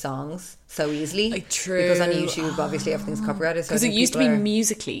use songs so easily. Like, true. Because on YouTube obviously everything's copyrighted. Because it used to be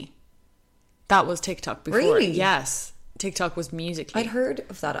Musical.ly. That was TikTok before. Really? Yes. TikTok was Musical.ly. I'd heard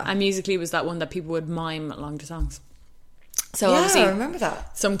of that app. And Musical.ly was that one that people would mime along to songs. So yeah, obviously I remember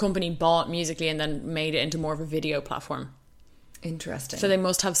that. Some company bought Musical.ly and then made it into more of a video platform. Interesting. So they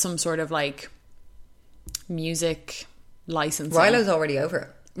must have some sort of like music licensing. Rilo's already over it.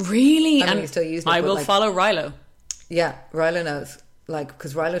 Really? And he's still using it. I will follow Rilo. Yeah, Rilo knows. Like,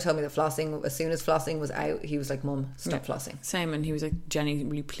 because Rilo told me that flossing, as soon as flossing was out, he was like, Mum, stop flossing. Same, and he was like, Jenny,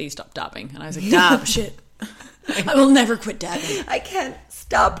 will you please stop dabbing? And I was like, dab, shit. I will never quit dabbing. I can't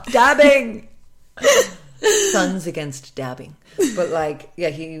stop dabbing. Sons against dabbing. But like, yeah,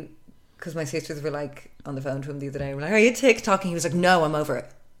 because my sisters were like on the phone to him the other day, we're like, are you TikToking? He was like, no, I'm over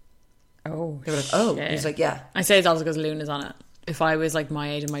it. Oh. They were like, oh. Yeah. He's like, yeah. I say it's also because Luna's on it. If I was like my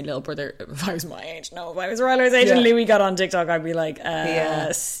age and my little brother, if I was Rilo's age and Louis got on TikTok, I'd be like,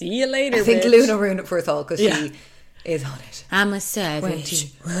 see you later, I think bitch. Luna ruined it for us all because she is on it. I'm a 7.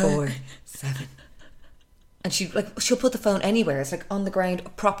 4, 7. And she'll put the phone anywhere. It's like on the ground,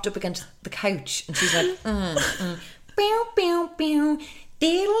 propped up against the couch. And she's like, Pew, pew, pew.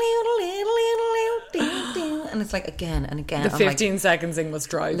 And it's like again and again. The 15 seconds thing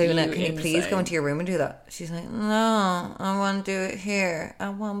must drive Luna, you can you insane. please go into your room and do that? She's like, no, I want to do it here. I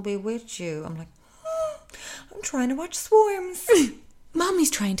want to be with you. I'm like, I'm trying to watch Swarms.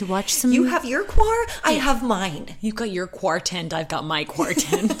 Mommy's trying to watch some... You have your quar, I have mine. You've got your quartent, I've got my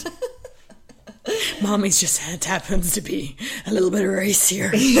quartent. Mommy's just happens to be a little bit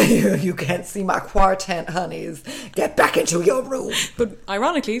racier. You can't see my quartet, honeys. Get back into your room. But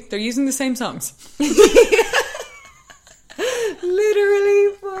ironically, they're using the same songs.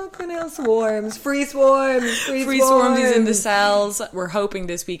 Literally, fucking hell, Swarms. Free Swarms. Free Swarms is in the cells. We're hoping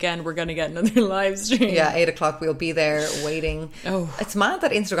this weekend we're going to get another live stream. Yeah, 8 o'clock we'll be there waiting. Oh. It's mad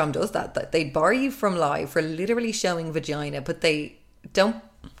that Instagram does that they bar you from live for literally showing vagina, but they don't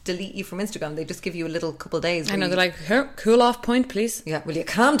delete you from Instagram. They just give you a little couple of days. I know, they're like, cool off point, please. Yeah, will you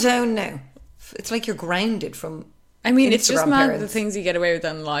calm down now? It's like you're grounded from I mean, Instagram it's just mad parents. the things you get away with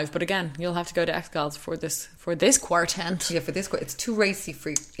on live. But again, you'll have to go to X-Gals for this quartet. Yeah, for this, it's too racy for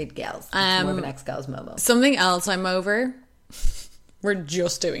it gals. It's more of an ex-gals momo. Something else I'm over. We're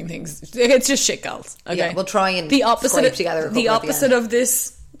just doing things. It's just shit girls. Okay, Yeah, we'll try and the opposite scrape of, together a the couple at the opposite end. of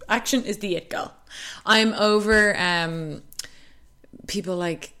this action is the it girl. I'm over people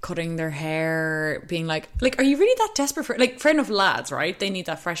like cutting their hair, being like, are you really that desperate for? Like, fair enough, lads, right? They need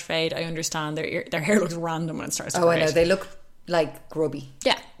that fresh fade. I understand their hair looks random when it starts to Oh, I fade. know. They look like grubby.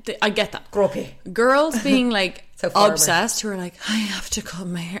 Yeah, I get that. Grubby. Girls being like So farmer. obsessed, who are like, I have to cut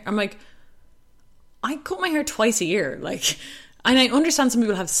my hair. I'm like, I cut my hair twice a year. Like, and I understand some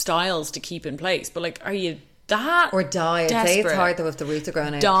people have styles to keep in place, but like, are you that Or dye. I'd say it's desperate? hard though if the roots are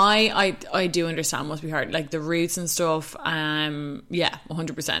growing out. Dye, I do understand must be hard. Like the roots and stuff, yeah,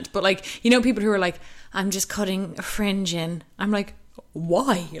 100%. But like, you know, people who are like, I'm just cutting a fringe in. I'm like,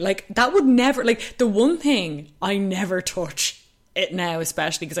 why? Like, that would never, like, the one thing I never touch it now,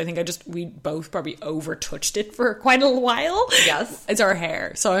 especially because I think we both probably over touched it for quite a while. Yes. It's our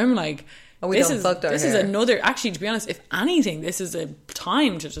hair. So I'm like, This is another, actually, to be honest, if anything, this is a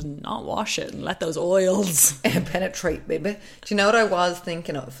time to just not wash it and let those oils penetrate, baby. Do you know what I was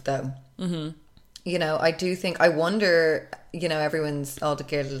thinking of though? Mm-hmm. You know, I wonder, you know, everyone's, all the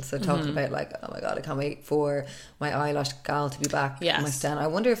girls are talking about like, oh my God, I can't wait for my eyelash gal to be back. Yes. My stand. I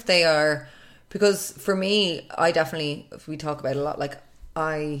wonder if they are, because for me, I definitely, if we talk about it a lot, like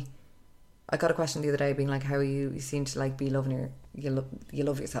I got a question the other day being like, how are you seem to like be loving you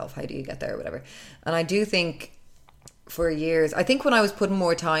love yourself, how do you get there or whatever. And I do think for years, I think when I was putting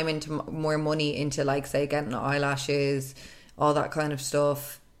more time into more money into like say getting eyelashes, all that kind of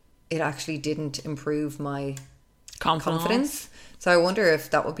stuff, it actually didn't improve my confidence. So I wonder if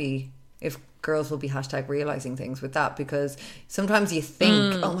that would be, if girls will be #realizing things with that, because sometimes you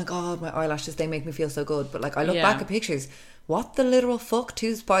think, oh my God, my eyelashes, they make me feel so good, but like I look back at pictures, what the literal fuck,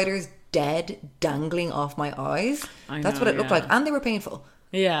 2 spiders dead dangling off my eyes. That's what it looked like, and they were painful.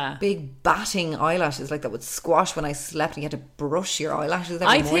 Yeah. Big batting eyelashes like that would squash when I slept, and you had to brush your eyelashes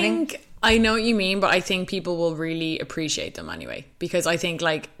every morning. I know what you mean, but I think people will really appreciate them anyway, because I think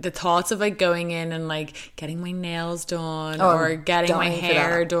like the thoughts of like going in and like getting my nails done or getting my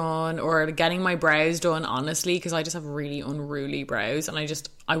hair done or getting my brows done, honestly, because I just have really unruly brows and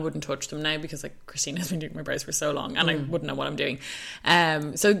I wouldn't touch them now because like Christina's been doing my brows for so long and I wouldn't know what I'm doing.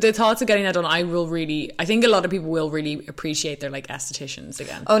 So the thoughts of getting that done, I think a lot of people will really appreciate their like estheticians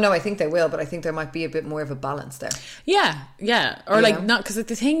again. Oh no, I think they will, but I think there might be a bit more of a balance there. Yeah. Or like not, because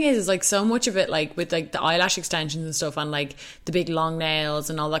the thing is like so much of it, like with like the eyelash extensions and stuff and like the big long nails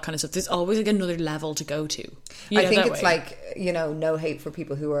and all that kind of stuff, there's always like another level to go to. I think it's like, you know, no hate for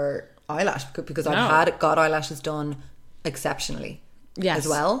people who are eyelash, because I've got eyelashes done exceptionally as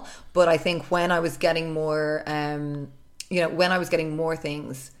well. But I think when I was getting more, when I was getting more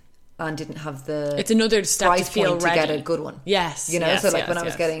things and didn't have the it's another step price to feel point ready to get a good one. Yes. You know, so like when I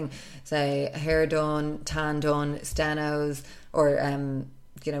was getting, say, hair done, tan done, stenos, or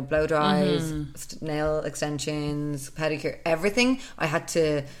blow dries, nail extensions, pedicure, everything, I had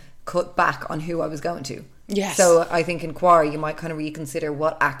to cut back on who I was going to. Yes. So I think in Quarry you might kind of reconsider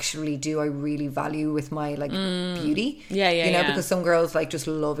what actually do I really value with my like beauty. Yeah. Because some girls like just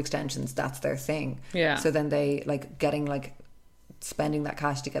love extensions, that's their thing. Yeah. So then they like spending that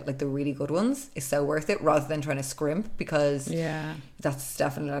cash to get like the really good ones is so worth it, rather than trying to scrimp, because that's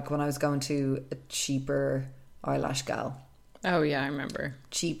definitely like when I was going to a cheaper eyelash gal. Oh yeah, I remember.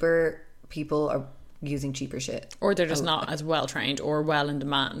 Cheaper people are using cheaper shit, or they're just not as well trained or well in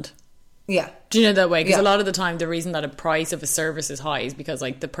demand. Yeah. Do you know that way? Because a lot of the time the reason that a price of a service is high is because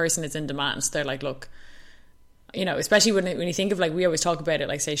like the person is in demand. So they're like, look, you know, especially when you think of like, we always talk about it,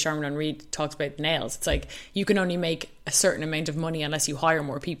 like say Sharman and Reed talks about nails. It's like you can only make a certain amount of money unless you hire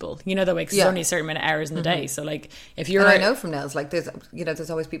more people. You know that way, because there's only a certain amount of hours in the day. So like if you're, and I know from nails, like there's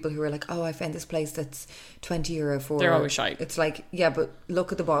always people who are like, oh, I found this place that's €20 for. They're always shite. It's like, yeah, but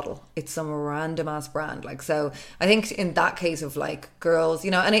look at the bottle. It's some random ass brand. Like, so I think in that case of like girls,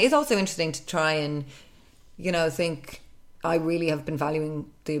 you know, and it is also interesting to try and, you know, think. I really have been valuing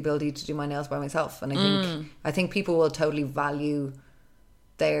the ability to do my nails by myself, and I think people will totally value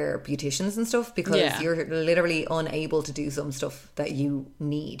their beauticians and stuff, because you're literally unable to do some stuff that you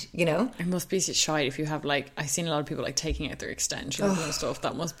need, you know. It must be shite if you have like, I've seen a lot of people like taking out their extensions and stuff.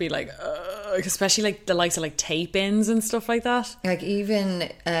 That must be like especially like the likes of like tape ins and stuff like that. Like even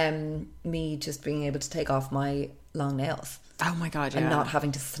me just being able to take off my long nails. Oh my god, yeah. And not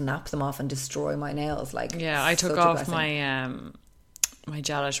having to snap them off and destroy my nails. Like, yeah, I took off my my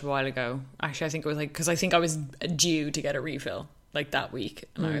gelish a while ago. Actually, I think it was like, because I think I was due to get a refill like that week,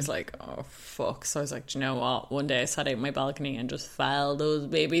 and I was like, oh fuck. So I was like, do you know what? One day I sat out on my balcony and just fell those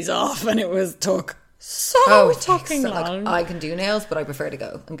babies off, and it took so fucking long. Like, I can do nails, but I prefer to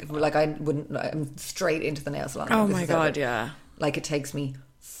go. Like, I'm straight into the nail salon. Oh my god, yeah. Like, it takes me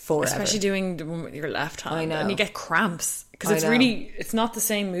forever. Especially doing the one with your left hand. I know. And you get cramps. Because it's not the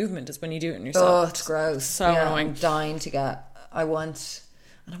same movement as when you do it in yourself. Oh, it's gross. So annoying. I'm dying to get. I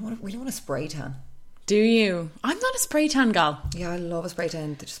really want a spray tan. Do you? I'm not a spray tan gal. Yeah, I love a spray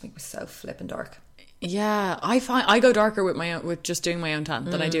tan. They just make me so flippin' dark. Yeah, I go darker with just doing my own tan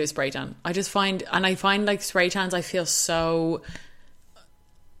than I do a spray tan. I find like spray tans, I feel so.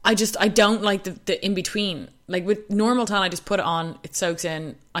 I don't like the in between. Like with normal tan, I just put it on, it soaks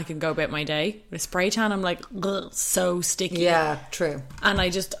in, I can go about my day. With spray tan, I'm like, so sticky. Yeah, true. And I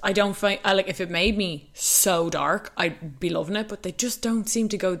don't find, like, if it made me so dark, I'd be loving it, but they just don't seem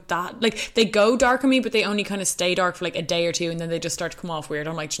to go that, like, they go dark on me, but they only kind of stay dark for like a day or two, and then they just start to come off weird.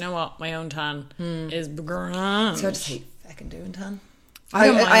 I'm like, do you know what? My own tan is grand. So I just hate fucking doing tan.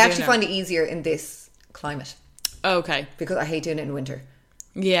 I actually find it easier in this climate. Okay. Because I hate doing it in winter.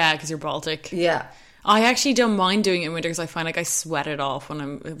 Yeah, because you're Baltic. Yeah. I actually don't mind doing it in winter because I find like I sweat it off when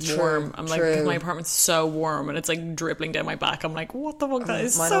I'm warm. I'm like, my apartment's so warm and it's like dribbling down my back. I'm like, what the fuck? That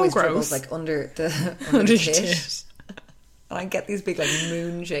is so gross. Dribbles, like under the tit. And I get these big like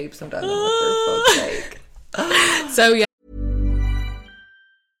moon shapes sometimes. I'm like, for fuck's sake. So yeah.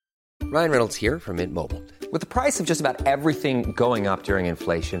 Ryan Reynolds here from Mint Mobile. With the price of just about everything going up during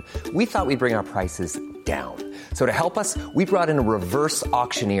inflation, we thought we'd bring our prices down. So to help us, we brought in a reverse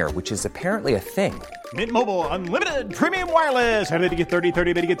auctioneer, which is apparently a thing. Mint Mobile Unlimited Premium Wireless. How to get 30,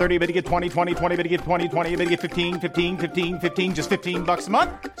 30, bit to get 30, bit to get 20, 20, 20, bit to get 20, 20, bit to get 15, 15, 15, 15, just $15 a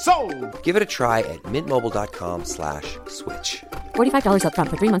month? Sold! Give it a try at mintmobile.com/switch. $45 up front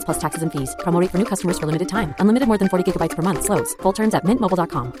for 3 months plus taxes and fees. Promo rate for new customers for limited time. Unlimited more than 40 gigabytes per month. Slows full terms at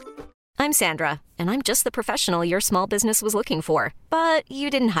mintmobile.com. I'm Sandra, and I'm just the professional your small business was looking for. But you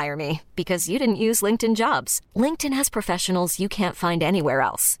didn't hire me because you didn't use LinkedIn Jobs. LinkedIn has professionals you can't find anywhere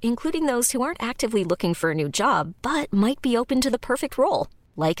else, including those who aren't actively looking for a new job, but might be open to the perfect role,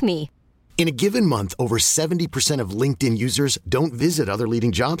 like me. In a given month, over 70% of LinkedIn users don't visit other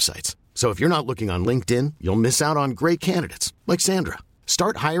leading job sites. So if you're not looking on LinkedIn, you'll miss out on great candidates like Sandra.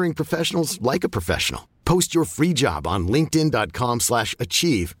 Start hiring professionals like a professional. Post your free job on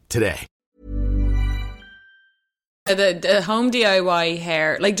linkedin.com/achieve today. The home DIY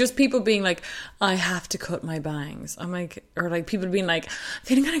hair, like just people being like, I have to cut my bangs. I'm like, or like people being like,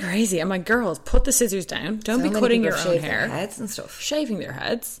 feeling kind of crazy. I'm like, girls, put the scissors down. Don't be cutting your own hair. Their heads and stuff. Shaving their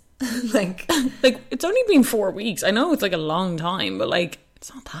heads. like it's only been 4 weeks. I know it's like a long time, but like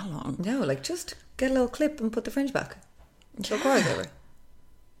it's not that long. No, like just get a little clip and put the fringe back. Until choir's over.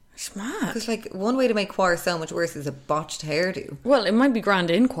 It's mad. Because like one way to make choir so much worse is a botched hairdo. Well, it might be grand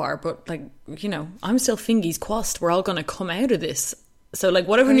in choir, but like, you know, I'm still fingies quast. We're all going to come out of this. So like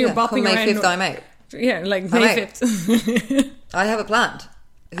whatever when you're bopping May around. May 5th I'm out. Yeah, like May 5th. I have it planned.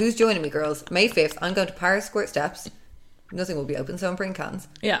 Who's joining me, girls? May 5th I'm going to Paris Squirt Steps. Nothing will be open, so I'm bringing cans.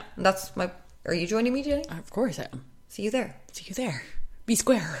 Yeah. And that's my... Are you joining me, Jenny? Of course I am. See you there. See you there. Be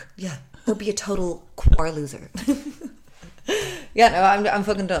square. Yeah. Or be a total choir loser. Yeah, no, I'm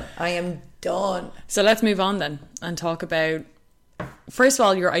fucking done. I am done. So let's move on then and talk about, first of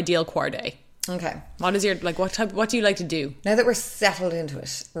all, your ideal choir day. Okay. What is your, like, what do you like to do? Now that we're settled into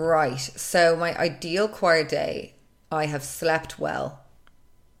it, right. So my ideal choir day, I have slept well.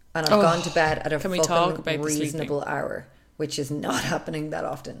 And I've gone to bed at a fucking reasonable hour, which is not happening that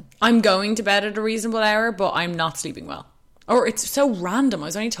often. I'm going to bed at a reasonable hour, but I'm not sleeping well. Or it's so random. I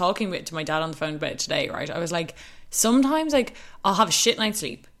was only talking to my dad on the phone about it today, right? I was like, sometimes like I'll have a shit night's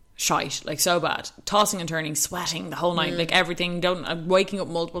sleep. Shite, like so bad. Tossing and turning, sweating the whole night, like everything. I'm waking up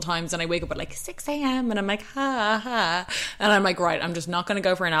multiple times and I wake up at like 6 a.m. and I'm like, ha. And I'm like, right, I'm just not going to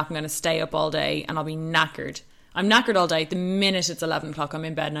go for a nap. I'm going to stay up all day and I'll be knackered. I'm knackered all day. The minute it's 11 o'clock, I'm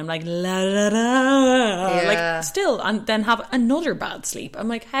in bed and I'm like, la la la. Yeah. Like, still, and then have another bad sleep. I'm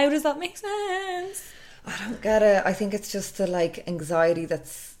like, how does that make sense? I don't get it. I think it's just the like anxiety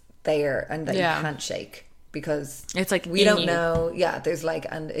that's there and that you can't shake because it's like we don't know. Yeah, there's like,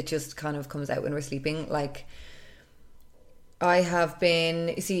 and it just kind of comes out when we're sleeping. Like, I have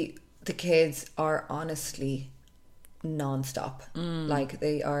been, you see, the kids are honestly non-stop. Like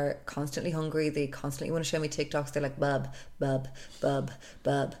they are constantly hungry, they constantly want to show me TikToks. They're like bub, but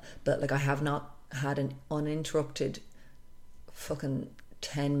like I have not had an uninterrupted fucking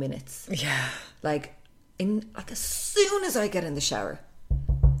 10 minutes. Yeah, like as soon as I get in the shower,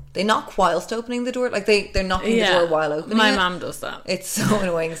 they knock whilst opening the door. Like they're knocking the door while opening my it. mom does that. It's so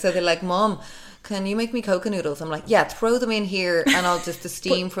annoying. So they're like, Mom, can you make me coca noodles? I'm like, yeah, throw them in here and I'll just the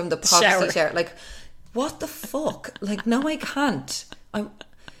steam from the epoxy shower. Like, what the fuck? Like, no, I can't. I'm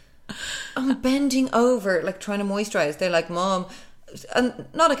bending over, like, trying to moisturize. They're like, Mom, and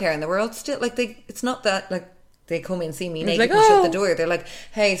not a care in the world. Still, like, it's not that, like, they come in, see me naked like, and shut the door. They're like,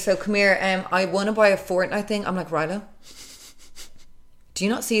 hey, so come here, I want to buy a Fortnite thing. I'm like, Rilo, do you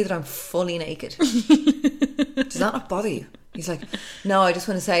not see that I'm fully naked? Does that not bother you? He's like, no, I just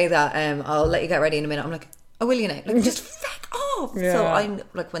want to say that I'll let you get ready in a minute. I'm like, oh, will you now? Like, just fuck off. Yeah. So I'm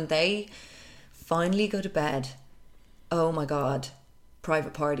like, when they finally go to bed, oh my god,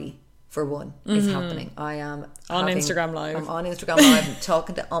 private party for one is happening. I am on Instagram Live. I'm on Instagram Live. I'm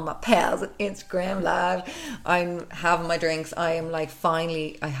talking to all my pals at Instagram Live. I'm having my drinks. I am like,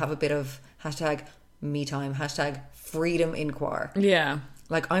 finally I have a bit of hashtag me time, hashtag freedom in choir. Yeah.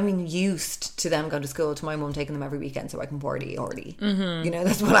 Like, I'm used to them going to school, to my mum taking them every weekend so I can party already. You know,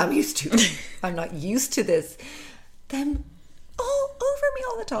 that's what I'm used to. I'm not used to this. Them all over me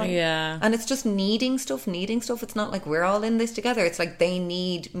all the time. Yeah. And it's just needing stuff. It's not like we're all in this together. It's like they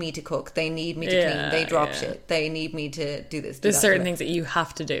need me to cook. They need me to clean. They drop shit. They need me to do this. There's certain things that you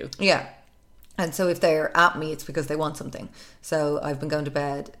have to do. Yeah. And so if they're at me, it's because they want something. So I've been going to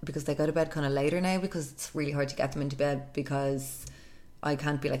bed, because they go to bed kind of later now, because it's really hard to get them into bed, because I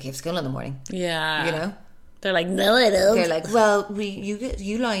can't be like, you have school in the morning. Yeah. You know? They're like, no, I don't. They're like, well,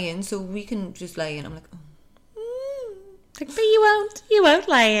 you lie in, so we can just lie in. I'm like, but you won't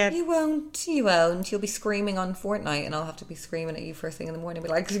lie in. You won't. You'll be screaming on Fortnite and I'll have to be screaming at you first thing in the morning, be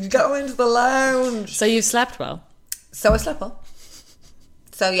like, go into the lounge. So you've slept well? So I slept well.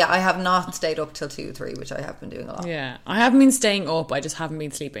 So yeah, I have not stayed up till 2-3, which I have been doing a lot. Yeah, I haven't been staying up, I just haven't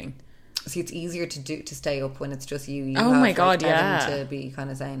been sleeping. See, it's easier to stay up when it's just you. Oh my god, yeah. To be kind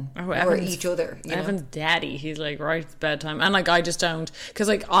of sane, or each other. Evan's daddy, he's like, right, it's bedtime, and like I just don't, because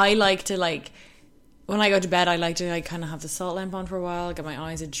like I like to like, when I go to bed, I like to like kind of have the salt lamp on for a while, get my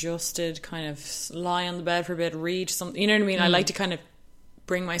eyes adjusted, kind of lie on the bed for a bit, read something. You know what I mean? I like to kind of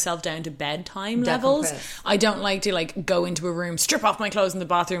bring myself down to bedtime levels. I don't like to like go into a room, strip off my clothes in the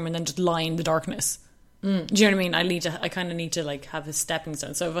bathroom, and then just lie in the darkness. Do you know what I mean? I kind of need to like have a stepping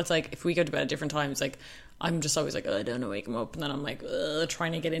stone. So if it's like, if we go to bed at different times, like I'm just always like, I don't know, wake him up. And then I'm like,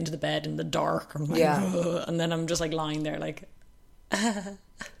 trying to get into the bed in the dark. I'm like, and then I'm just like lying there like,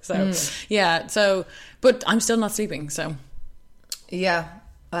 so, but I'm still not sleeping. So yeah.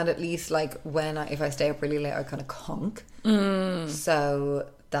 And at least like if I stay up really late, I kind of conk. So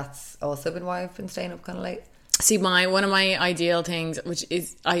that's also been why I've been staying up kind of late. See, one of my ideal things, which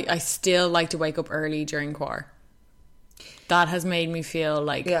is I still like to wake up early during choir. That has made me feel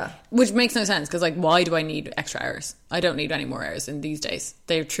like, which makes no sense because like, why do I need extra hours? I don't need any more hours in these days.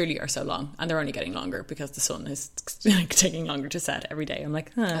 They truly are so long, and they're only getting longer because the sun is like taking longer to set every day. I'm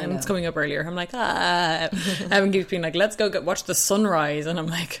like, and it's coming up earlier. I'm like, Evan keeps being like, let's go watch the sunrise, and I'm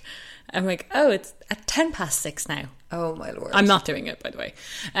like, oh, it's at 6:10 now. Oh my Lord! I'm not doing it, by the way.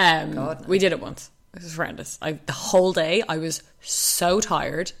 God, no. We did it once. It was horrendous. The whole day I was so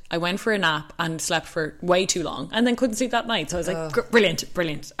tired. I went for a nap and slept for way too long and then couldn't sleep that night. So I was like, brilliant,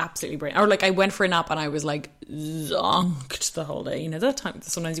 absolutely brilliant. Or like I went for a nap and I was like zonked the whole day. You know that time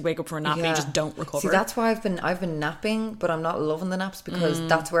sometimes you wake up from a nap and you just don't recover. See, that's why I've been napping, but I'm not loving the naps because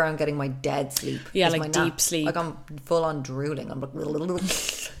that's where I'm getting my dead sleep. Yeah, like deep sleep. Like I'm full on drooling. I'm like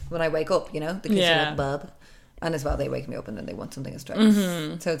when I wake up, you know, the kids are like bub, and as well they wake me up and then they want something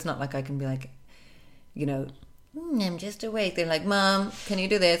straight. So it's not like I can be like, you know, I'm just awake. They're like, Mom, can you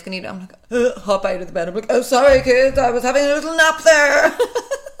do this? Can you do? I'm like, hop out of the bed. I'm like, oh, sorry, kids, I was having a little nap there.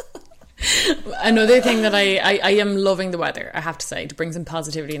 Another thing that I am loving the weather, I have to say, to bring some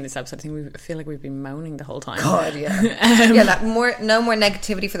positivity in this episode. I feel like we've been moaning the whole time. God, yeah. No more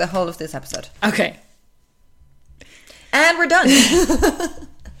negativity for the whole of this episode. Okay. And we're done.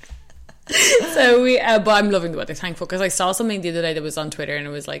 So but I'm loving the weather, thankful, because I saw something the other day that was on Twitter and it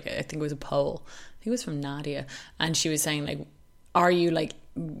was like, I think it was a poll. I think it was from Nadia, and she was saying like, are you like,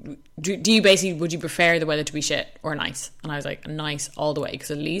 do you basically, would you prefer the weather to be shit or nice? And I was like, nice all the way,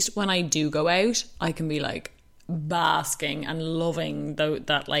 because at least when I do go out I can be like basking and loving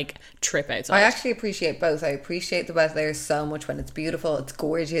that like trip outside. I actually appreciate both. I appreciate the weather there so much when it's beautiful, it's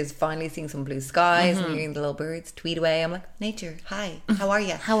gorgeous, finally seeing some blue skies and hearing the little birds tweet away. I'm like, nature, hi, how are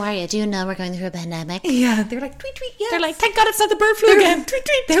you? How are you? Do you know we're going through a pandemic? Yeah, they're like, tweet, tweet, yes. They're like, thank God it's not the bird flu again. Tweet,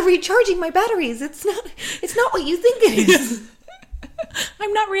 tweet. They're recharging my batteries. It's not what you think it is.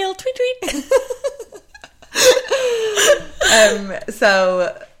 I'm not real. Tweet, tweet.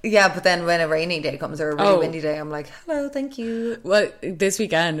 So yeah, but then when a rainy day comes or a really windy day, I'm like, hello, thank you. Well, this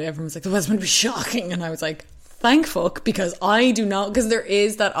weekend everyone's like, the weather's going to be shocking, and I was like, thank fuck, because I do not, because there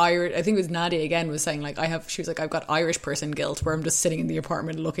is that Irish, I think it was Nadia again was saying like, she was like, I've got Irish person guilt where I'm just sitting in the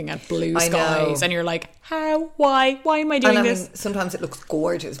apartment looking at blue skies, and you're like, how, why am I doing this? Sometimes it looks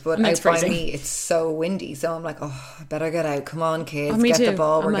gorgeous, but out by me it's so windy, so I'm like, oh, I better get out, come on kids, get the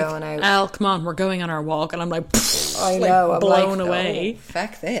ball, we're going out. Elle, come on, we're going on our walk, and I'm like, I know, like, I'm blown like, away.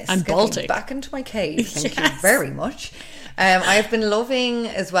 Feck this, and Baltic back into my cave, thank you very much. I've been loving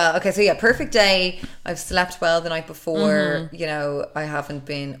as well. Okay, so yeah, perfect day. I've slept well the night before. You know, I haven't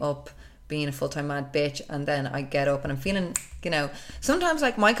been up being a full-time mad bitch, and then I get up and I'm feeling, you know, sometimes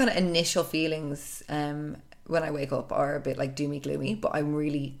like my kind of initial feelings when I wake up are a bit like doomy gloomy, but I'm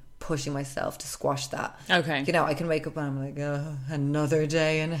really pushing myself to squash that. Okay. You know, I can wake up and I'm like, oh, another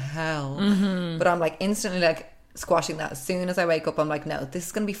day in hell. But I'm like instantly like squashing that. As soon as I wake up, I'm like, no, this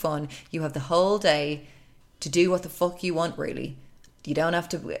is going to be fun. You have the whole day to do what the fuck you want, really. You don't have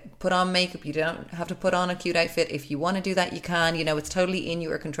to put on makeup. You don't have to put on a cute outfit. If you want to do that, you can. You know, it's totally in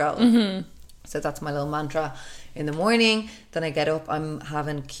your control. So that's my little mantra in the morning. Then I get up. I'm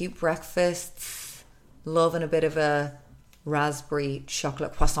having cute breakfasts. Loving a bit of a raspberry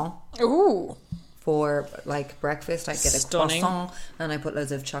chocolate croissant. Ooh. For like breakfast, I get a croissant and I put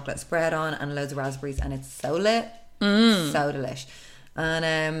loads of chocolate spread on and loads of raspberries, and it's so lit. So delish.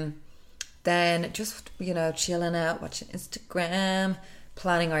 And then just, you know, chilling out, watching Instagram,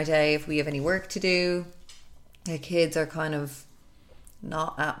 planning our day if we have any work to do. The kids are kind of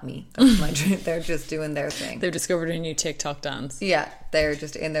not at me. That's my dream. They're just doing their thing. They've discovered a new TikTok dance. Yeah, they're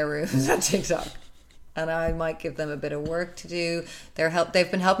just in their rooms on TikTok. And I might give them a bit of work to do. They've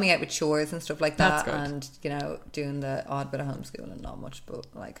been helping me out with chores and stuff like that. That's good. And, you know, doing the odd bit of homeschooling, not much, but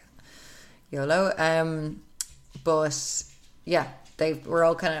like YOLO. But yeah, we're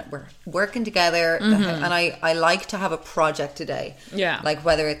all we're working together, and I like to have a project today. Yeah, like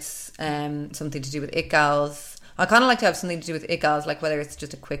whether it's something to do with It Gals. I kind of like to have something to do with It Gals, like whether it's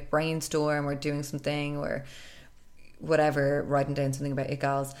just a quick brainstorm or doing something or whatever, writing down something about It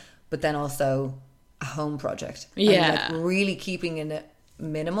Gals, but then also a home project. Yeah, and like really keeping it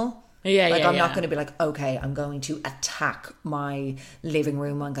minimal. Yeah, like yeah, I'm not yeah. going to be like, okay, I'm going to attack my living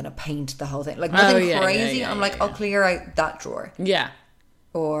room. I'm going to paint the whole thing. Like nothing crazy. I'm like, I'll clear out that drawer. Yeah.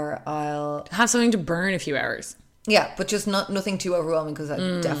 Or I'll have something to burn a few hours. Yeah, but just nothing too overwhelming, because I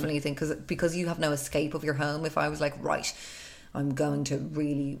definitely think because you have no escape of your home. If I was like, right, I'm going to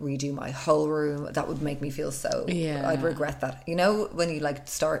really redo my whole room, that would make me feel so. Yeah. I'd regret that. You know, when you like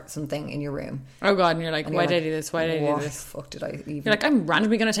start something in your room. Oh God, and you're like, why did I do this? Why did I do this? What the fuck did I even? You're like, I'm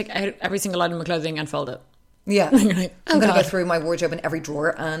randomly going to take out every single item of clothing and fold it. Yeah. You're like, I'm going to go through my wardrobe in every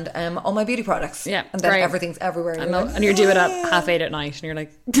drawer and all my beauty products. Yeah. And then great. everything's everywhere. And you're doing it at 8:30 at night, and you're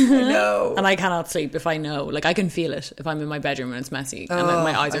like, no. And I cannot sleep if I know. Like, I can feel it if I'm in my bedroom and it's messy and then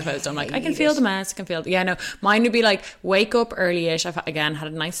my eyes are closed. I'm like, I can feel the mess. I can feel it. Yeah, no. Mine would be like, wake up early-ish. I've, again,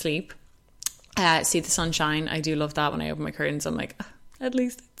 had a nice sleep. See the sunshine. I do love that when I open my curtains. I'm like, at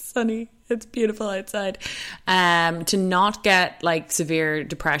least it's sunny. It's beautiful outside. To not get like severe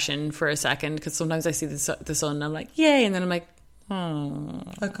depression for a second, because sometimes I see the sun and I'm like, yay, and then I'm like, oh,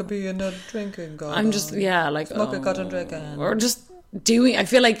 I could be in a drinking garden. I'm just like smoking cotton drinking, or just doing. I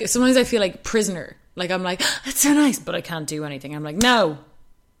feel like sometimes I feel like prisoner. Like I'm like, it's so nice, but I can't do anything. I'm like, no,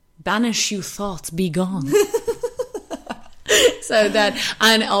 banish you thoughts, be gone. So that,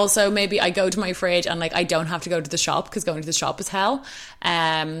 and also maybe I go to my fridge and like I don't have to go to the shop, because going to the shop is hell.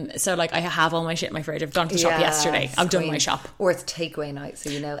 So like I have all my shit in my fridge. I've gone to the shop yesterday. I've done my shop. Or it's takeaway night, so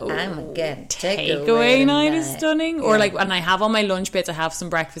you know, I'm getting takeaway night is stunning. Yeah. Or like, and I have all my lunch bits. I have some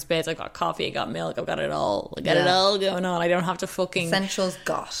breakfast bits. I've got coffee. I got milk. I've got it all. I got it all going on. I don't have to fucking essentials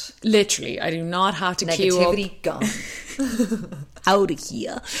got. Literally, I do not have to queue up. Negativity gone. Out of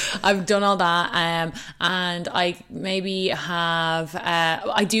here. I've done all that, and I maybe have.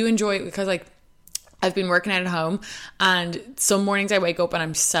 I do enjoy it because like I've been working out at home, and some mornings I wake up and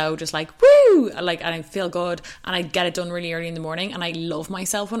I'm so just like woo, like, and I feel good, and I get it done really early in the morning, and I love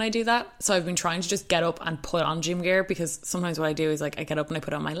myself when I do that. So I've been trying to just get up and put on gym gear, because sometimes what I do is like I get up and I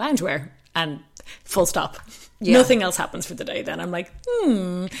put on my loungewear and full stop. Yeah. Nothing else happens for the day. Then I'm like,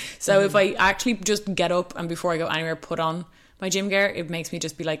 So if I actually just get up and before I go anywhere put on my gym gear, it makes me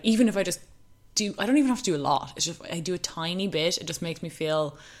just be like, even if I just do, I don't even have to do a lot. It's just I do a tiny bit. It just makes me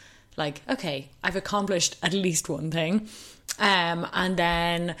feel like, okay, I've accomplished at least one thing. And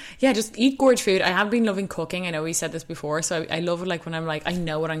then just eat gorge food. I have been loving cooking. I know we said this before, so I love it. Like when I'm like, I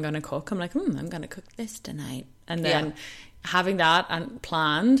know what I'm going to cook. I'm like, I'm going to cook this tonight, and then having that and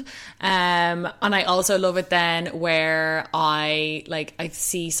planned. And I also love it then where I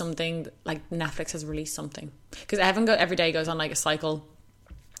see something like Netflix has released something, because every day goes on like a cycle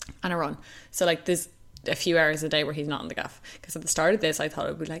and a run. So like there's a few hours a day where he's not in the gaff, because at the start of this I thought it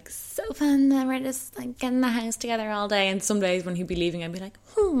would be like so fun that we're just like getting the house together all day, and some days when he'd be leaving I'd be like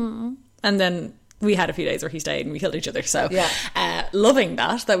and then we had a few days where he stayed and we killed each other. So loving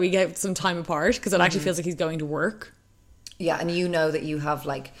that we get some time apart, because it actually feels like he's going to work. Yeah, and you know that you have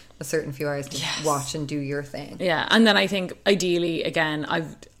like a certain few hours to watch and do your thing. Yeah, and then I think ideally, again,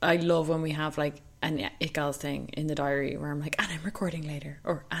 I love when we have like an It Gals thing in the diary where I'm like, and I'm recording later,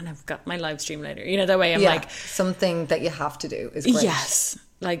 or and I've got my live stream later. You know, that way I'm like, something that you have to do is great. Yes,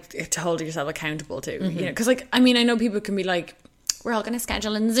 like to hold yourself accountable to. You know, because like I mean, I know people can be like, we're all going to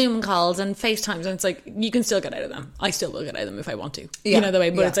schedule in Zoom calls and FaceTimes, and it's like you can still get out of them. I still will get out of them if I want to. Yeah. You know, the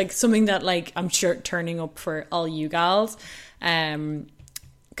way, but it's like something that like I'm sure turning up for all you gals,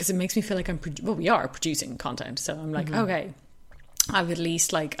 because it makes me feel like we are producing content. So I'm like, okay, I've at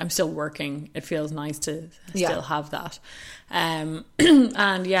least like I'm still working. It feels nice to still have that. And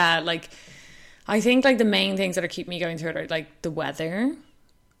like I think like the main things that are keeping me going through it are like the weather.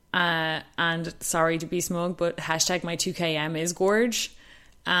 And sorry to be smug, but hashtag my 2km is gorge.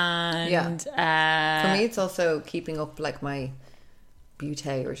 And for me it's also keeping up like my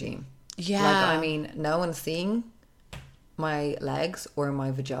beauty regime. Like I mean, no one's seeing my legs or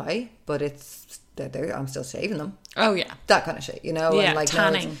my vagina, but I'm still shaving them. Oh yeah, that kind of shit, you know. Yeah, and like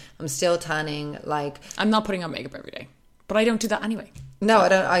tanning. I'm still tanning. Like I'm not putting on makeup every day, but I don't do that anyway. No, I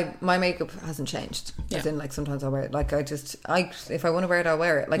don't. My makeup hasn't changed. Yeah. As in, like sometimes I'll wear it. Like if I want to wear it, I'll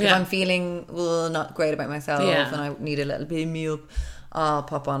wear it. Like if I'm feeling not great about myself and I need a little bit of me up, I'll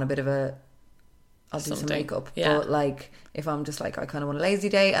pop on a bit of I'll do some makeup. Yeah. But like if I'm just like I kind of want a lazy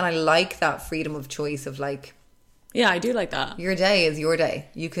day, and I like that freedom of choice of like. Yeah, I do like that. Your day is your day.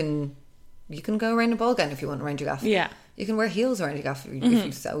 You can go around a ball gown if you want around your gaff. Yeah. You can wear heels around your gaff if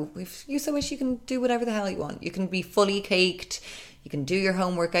you so wish. You can do whatever the hell you want. You can be fully caked. You can do your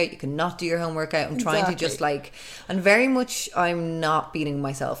home workout. You can not do your home workout. I'm trying to just like, and very much I'm not beating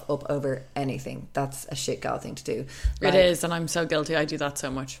myself up over anything. That's a shit gal thing to do. Like, it is, and I'm so guilty. I do that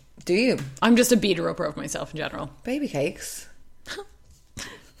so much. Do you? I'm just a beater upper of myself in general. Baby cakes.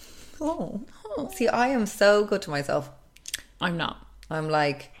 Oh. See, I am so good to myself. I'm not. I'm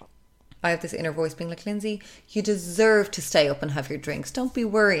like, I have this inner voice being like, Lindsay, you deserve to stay up and have your drinks. Don't be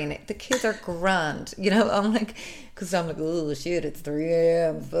worrying. The kids are grand. You know, I'm like, because I'm like, oh shit, it's 3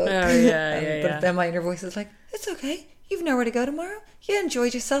 a.m. Fuck. Oh, yeah. But then my inner voice is like, it's okay. You've nowhere to go tomorrow. You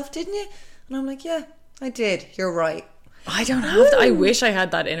enjoyed yourself, didn't you? And I'm like, yeah, I did. You're right. I don't have that. I wish I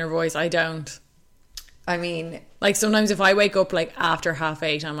had that inner voice. I don't. I mean, like sometimes if I wake up like after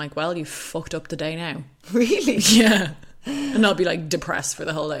 8:30, I'm like, well, you fucked up the day now. Really? Yeah. And I'll be like depressed for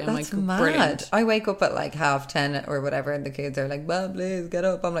the whole day. I'm That's like, mad. Brilliant. I wake up at like 10:30 or whatever, and the kids are like, "Well, please get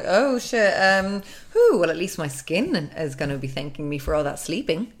up." I'm like, "Oh shit." Well, at least my skin is going to be thanking me for all that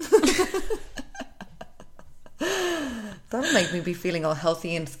sleeping. That'll make me be feeling all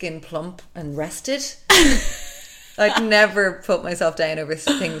healthy and skin plump and rested. I'd never put myself down over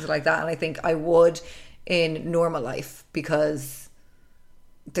things like that, and I think I would in normal life because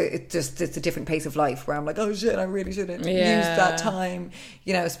it's a different pace of life where I'm like, oh shit, I really shouldn't use that time,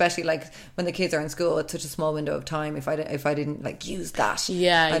 you know, especially like when the kids are in school. It's such a small window of time. If I didn't like use that,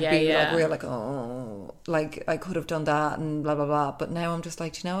 I'd be like real like, oh, like I could have done that and blah blah blah. But now I'm just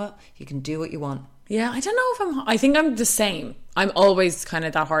like, you know what, you can do what you want. Yeah, I don't know if I think I'm the same. I'm always kind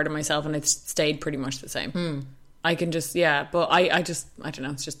of that hard on myself, and it's stayed pretty much the same. I can just, but I don't know,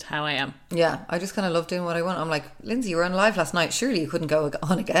 it's just how I am. Yeah, I just kind of love doing what I want. I'm like, Lindsay, you were on live last night. Surely you couldn't go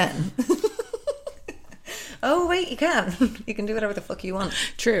on again. Oh, wait, you can. You can do whatever the fuck you want.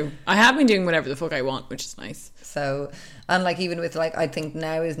 True. I have been doing whatever the fuck I want, which is nice. So, and like even with like, I think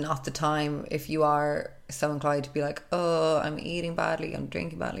now is not the time if you are so inclined to be like, oh, I'm eating badly, I'm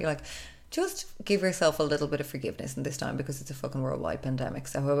drinking badly, like, just give yourself a little bit of forgiveness in this time because it's a fucking worldwide pandemic.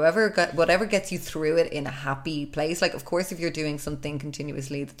 So whatever gets you through it in a happy place. Like, of course, if you're doing something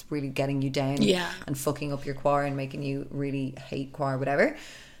continuously that's really getting you down and fucking up your choir and making you really hate choir, whatever,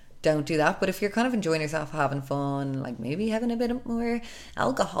 don't do that. But if you're kind of enjoying yourself, having fun, like maybe having a bit more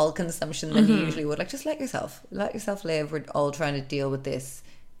alcohol consumption than you usually would, like just let yourself live. We're all trying to deal with this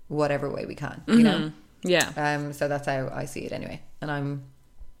whatever way we can, you know? Yeah. So that's how I see it anyway. And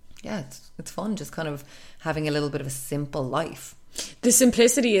it's fun just kind of having a little bit of a simple life. The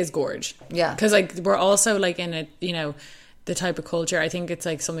simplicity is gorge. Yeah. Because like we're also like in a, you know, the type of culture, I think it's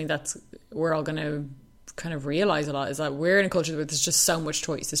like something that's we're all going to kind of realise a lot, is that we're in a culture where there's just so much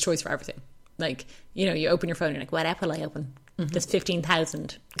choice. There's choice for everything. Like, you know, you open your phone and you're like, what app will I open? There's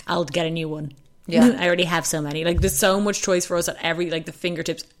 15,000. I'll get a new one. Yeah. I already have so many. Like, there's so much choice for us at every, like, the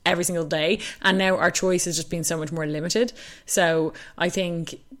fingertips every single day. And now our choice is just being so much more limited. So I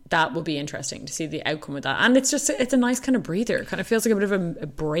think that will be interesting to see the outcome of that. And it's a nice kind of breather. It kind of feels like a bit of a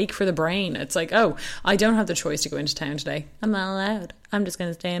break for the brain. It's like, oh, I don't have the choice to go into town today. I'm not allowed. I'm just going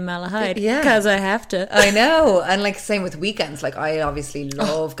to stay in Malahide because I have to. I know. And like same with weekends. Like I obviously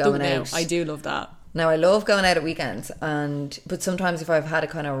love going out. I do love that. Now I love going out at weekends, but sometimes if I've had a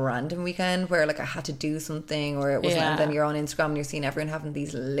kind of random weekend where like I had to do something, or it was, and then you're on Instagram and you're seeing everyone having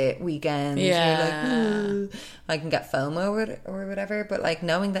these lit weekends, you're like, I can get FOMO or whatever. But like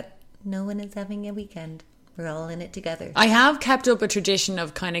knowing that no one is having a weekend, we're all in it together. I have kept up a tradition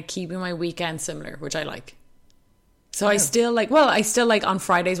of kind of keeping my weekend similar, which I like. So I still like on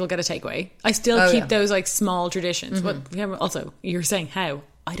Fridays we'll get a takeaway. I still keep those like small traditions. But also you're saying how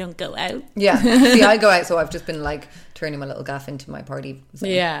I don't go out. Yeah. See, I go out, so I've just been like turning my little gaff into my party.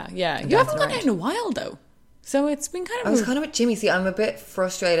 Yeah. You haven't gone out in a while though. So it's been kind of... I was kind of with Jimmy. See, I'm a bit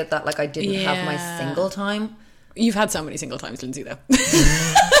frustrated that like I didn't have my single time. You've had so many single times, Lindsay, though.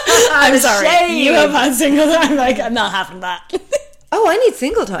 I'm sorry. Shame. You have had single time. Like, I'm not having that. Oh, I need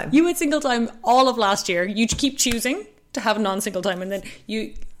single time. You had single time all of last year. You keep choosing to have non-single time, and then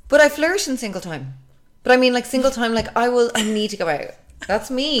you... But I flourish in single time. But I mean, like, single time, like, I need to go out.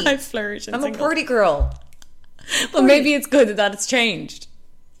 That's me. I flourish in I'm single. a party girl. Well, maybe it's good that it's changed,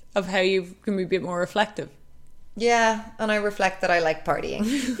 of how you can be a bit more reflective. Yeah, and I reflect that I like partying.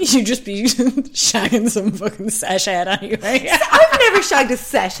 You should just be shagging some fucking sesh head anyway. I've never shagged a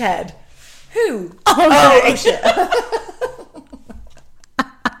sesh head. Who? Oh shit.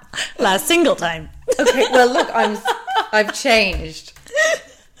 Last single time. Okay, well look, I've changed.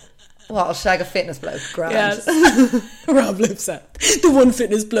 Well, I'll shag a fitness bloke. Grand. Yes. Rob Lipset, the one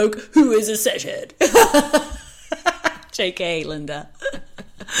fitness bloke who is a sesh head. JK, Linda.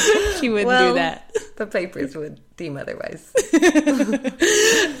 She wouldn't do that. The papers would deem otherwise. It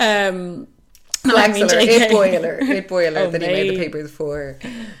boiler that he made the papers for.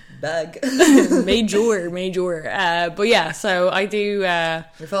 Bag. Major. But yeah, so I do...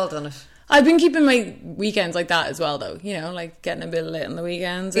 We've all done it. I've been keeping my weekends like that as well, though. You know, like getting a bit lit on the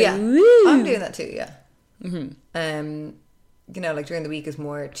weekends. Yeah, woo. I'm doing that too, yeah. Mm-hmm. you know, like during the week is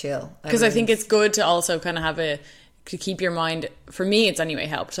more chill. Because I think it's good to also kind of have to keep your mind, for me it's anyway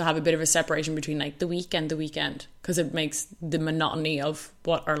helped to have a bit of a separation between like the week and the weekend, because it makes the monotony of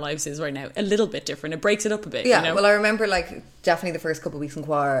what our lives is right now a little bit different. It breaks it up a bit. Yeah, you know? Well, I remember like definitely the first couple of weeks in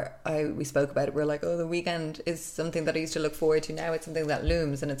choir, we spoke about it. We're like, oh, the weekend is something that I used to look forward to. Now it's something that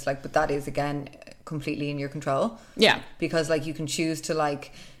looms, and it's like, but that is again completely in your control. Yeah, because like you can choose to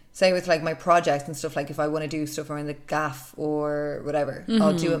like, say with like my projects and stuff, like if I want to do stuff around the gaff or whatever,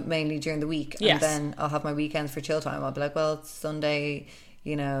 I'll do it mainly during the week, and then I'll have my weekends for chill time. I'll be like, well, it's Sunday,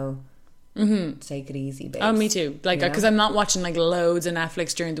 you know, take it easy, babes. Oh, me too. Like, because I'm not watching like loads of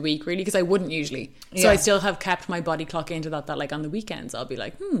Netflix during the week, really, because I wouldn't usually. So I still have kept my body clock into that like on the weekends I'll be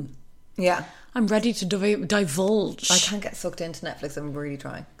like, yeah, I'm ready to divulge. I can't get sucked into Netflix. I'm really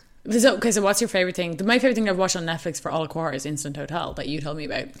trying. Okay, so what's your favourite thing? My favourite thing I've watched on Netflix for all choir is Instant Hotel, that you told me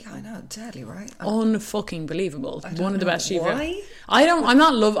about. Yeah, I know, deadly, right? Unfucking believable. One of the best you've ever. I don't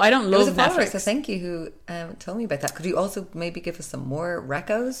love It was a Netflix. follower, so thank you, who told me about that. Could you also maybe give us some more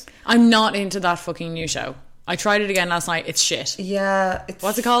recos? I'm not into that fucking new show. I tried it again last night. It's shit. Yeah.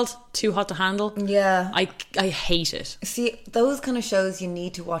 What's it called? Too Hot to Handle? Yeah. I hate it. See, those kind of shows you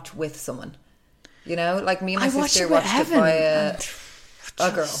need to watch with someone. You know, like me and my sister watched watched it by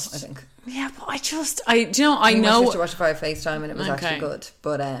a girl, I think. Yeah, but I My know. sister watched it via FaceTime, and it was actually good.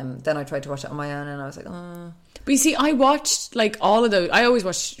 But then I tried to watch it on my own, and I was like, oh. But you see, I watched like all of those. I always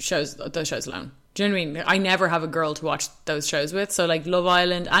watch those shows alone. Do you know what I mean? I never have a girl to watch those shows with. So like Love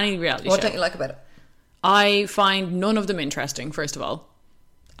Island, any reality show. What don't you like about it? I find none of them interesting, first of all.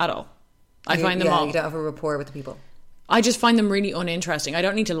 At all. I find them all. You don't have a rapport with the people. I just find them really uninteresting. I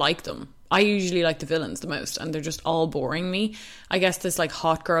don't need to like them. I usually like the villains the most, and they're just all boring me. I guess this like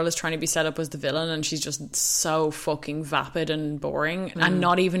hot girl is trying to be set up as the villain, and she's just so fucking vapid and boring, and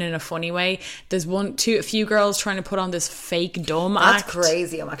not even in a funny way. There's a few girls trying to put on this fake dumb act. That's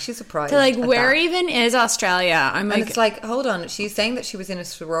crazy. I'm actually surprised. They're like, where even is Australia? I'm like, and it's like, hold on. She's saying that she was in a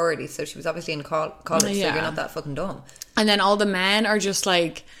sorority, so she was obviously in college. So you're not that fucking dumb. And then all the men are just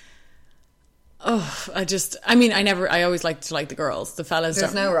like, oh, I always like to like the girls. The fellas,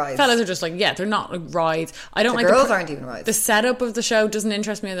 there's no rides. Fellas are just like, yeah, they're not like rides. I don't the like girls aren't even rides. The setup of the show doesn't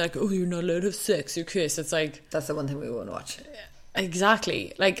interest me. They're like, oh, you're not allowed to have sex or kiss. It's like, that's the one thing we won't watch.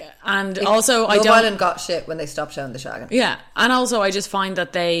 Exactly. Like, and also Love Island got shit when they stopped showing the shagging. Yeah, and also I just find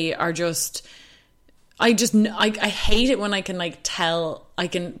that they are just. I hate it when I can like tell, I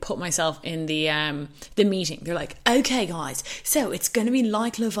can put myself in the meeting. They're like, okay guys, so it's going to be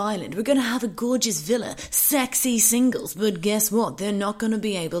like Love Island. We're going to have a gorgeous villa, sexy singles, but guess what? They're not going to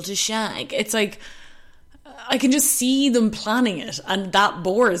be able to shag. It's like, I can just see them planning it, and that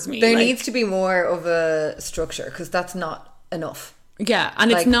bores me. There needs to be more of a structure, because that's not enough. Yeah,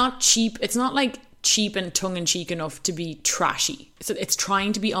 and it's not cheap. It's not like cheap and tongue-in-cheek enough to be trashy. So it's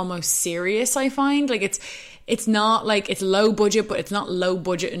trying to be almost serious, I find. Like it's not like, it's low budget, but it's not low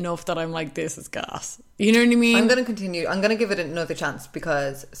budget enough that I'm like, this is gas. You know what I mean? I'm going to continue. I'm going to give it another chance,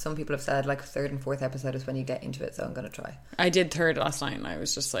 because some people have said like third and fourth episode is when you get into it, so I'm going to try. I did third last night, and I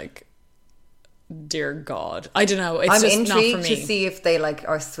was just like, dear God. I don't know. It's I'm just intrigued not for me. to see if they like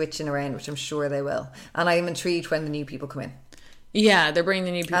are switching around, which I'm sure they will. And I'm intrigued when the new people come in. Yeah, they're bringing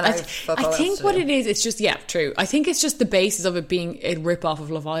the new people. I think what it is, it's just, yeah, true. I think it's just the basis of it being a rip-off of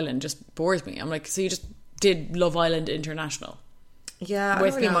Love Island just bores me. I'm like, so you just did Love Island International. Yeah, I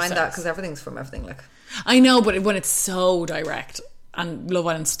don't really mind that, because everything's from everything. Like, I know, but when it's so direct, and Love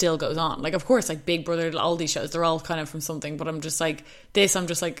Island still goes on. Like, of course, like Big Brother, all these shows, they're all kind of from something, but I'm just like,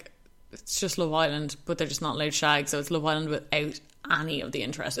 it's just Love Island, but they're just not allowed shag, so it's Love Island without any of the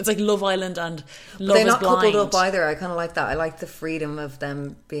interest. It's like Love Island and Love is Blind. They're not coupled up either. I kind of like that. I like the freedom of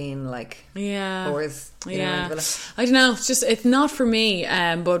them being like, boys. Yeah, I don't know. It's not for me.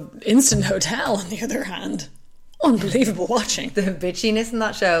 But Instant Hotel, on the other hand, unbelievable watching. The bitchiness in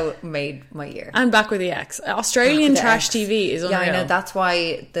that show made my year. And Back with the Ex. Australian trash TV is unreal. Yeah, I know. That's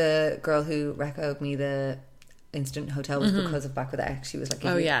why the girl who recommended me the Instant Hotel was because of Back with the Ex. She was like,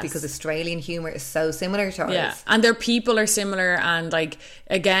 because Australian humour is so similar to ours. Yeah, and their people are similar, and like,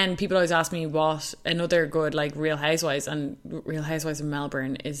 again, people always ask me what another good like Real Housewives, and Real Housewives of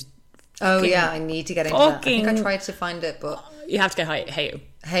Melbourne is. Oh yeah, I need to get into that. I think I tried to find it, but you have to get Hey You.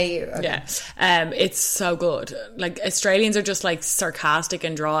 Hey You, okay. Yeah, it's so good. Like, Australians are just like sarcastic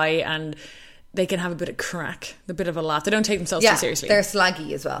and dry, and they can have a bit of crack, a bit of a laugh. They don't take themselves too seriously. They're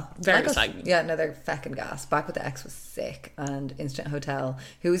slaggy as well. Very slaggy. Yeah, no, they're feckin' gas. Back with the Ex was sick, and Instant Hotel.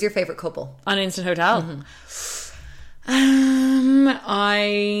 Who was your favourite couple on Instant Hotel?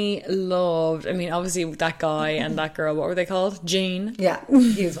 I loved, obviously that guy and that girl, what were they called? Jean. Yeah,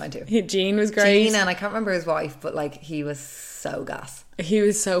 he was mine too. Jean was great. Jean, and I can't remember his wife, but like he was so gas. He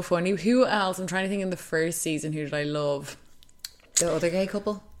was so funny. Who else? I'm trying to think in the first season, who did I love? The other gay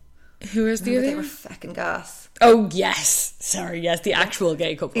couple. Who was the other? They were fucking gas. Oh, yes. Sorry, yes. The actual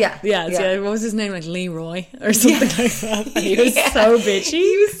gay couple. Yeah. What was his name? Like Leroy or something like that. And he was so bitchy.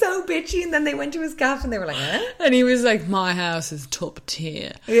 He was so bitchy. And then they went to his gaff and they were like, eh? And he was like, my house is top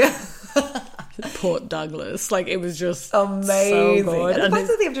tier. Yeah. Port Douglas. Like, it was just amazing. So good. And the fact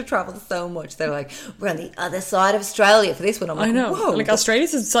that they have to travel so much, they're like, we're on the other side of Australia for this one. I'm like, I know. Whoa. Like,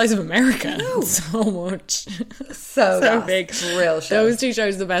 Australia's the size of America. So much. So big. Real show. Those two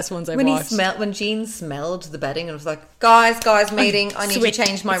shows are the best ones I've watched. When Jean smelled the bedding and was like, guys, meeting. I need to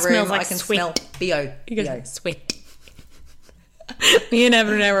change my room. Like I can sweet. smell BO. He goes, sweet. Me and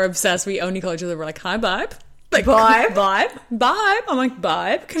Evan and I were obsessed. We only call each other, we're like, hi, Vibe. Like, Vibe. I'm like,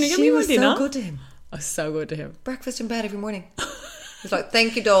 Vibe, can you give me one dinner? So good to him. I was so good to him. Breakfast in bed every morning. He's like,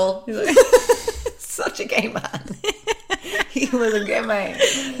 thank you, doll. He's like, such a gay man. He was a gay man.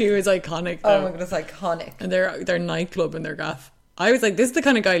 He was iconic, though. Oh my goodness, iconic. And their nightclub and their gaff. I was like, this is the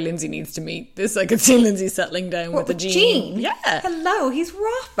kind of guy Lindsay needs to meet. I could see Lindsay settling down with the Jean. Yeah. Hello, he's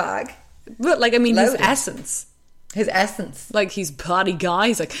rock bag. But like, his essence. His essence. Like, he's potty guy.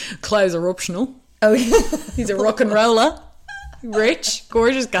 He's like, clothes are optional. Oh, yeah. He's a rock and roller. Rich,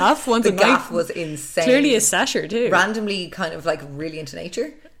 gorgeous gaff. Once the gaff was insane. Clearly a sasher too. Randomly kind of like really into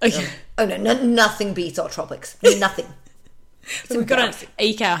nature. Oh no, nothing beats our tropics. Nothing. So we've got an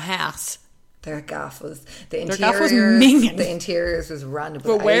acre house. Their gaff was the interior. Their gaff was minging. The interiors was random,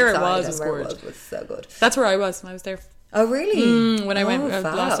 but where it was gorgeous. Was so good. That's where I was. I was there. Oh really? When I went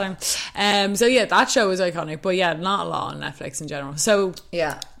last time. So yeah, that show was iconic. But yeah, not a lot on Netflix in general. So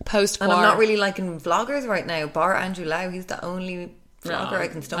yeah, post-war. And I'm not really liking vloggers right now. Bar Andrew Lau, he's the only vlogger I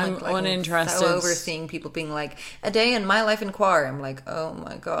can stomach. I'm uninterested. So over seeing people being like, a day in my life in Quar. I'm like, oh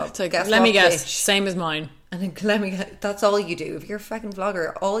my god. It's like, let me guess, same as mine. And then let me guess, that's all you do. If you're a fucking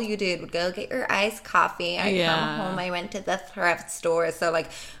vlogger, all you did would go get your iced coffee. I come home, I went to the thrift store. So like,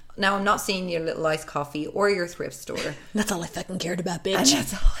 now I'm not seeing your little iced coffee or your thrift store. That's all I fucking cared about, bitch. And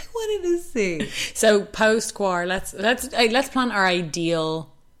that's all I wanted to see. So post Quar, let's plan our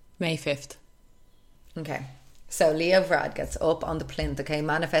ideal May 5th. Okay. So Leo Vrad gets up on the plinth. Okay,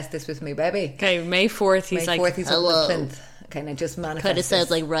 manifest this with me, baby. Okay, May 4th, he's May 4th, like, he's up on the plinth. Okay, now just manifest. Kind of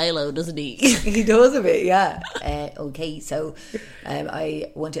sounds like Rilo, doesn't he? He does a bit, yeah. Okay, so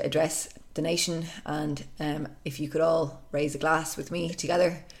I want to address the nation, and if you could all raise a glass with me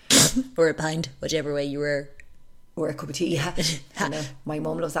together. Or a pint, whichever way you were. Or a cup of tea, yeah. I know, my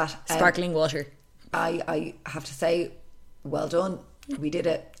mum loves that. Sparkling water. I have to say, well done. We did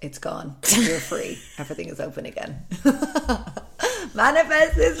it. It's gone. You're free. Everything is open again.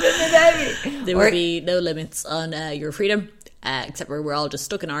 Manifest this with me, baby. There will be no limits on your freedom, except where we're all just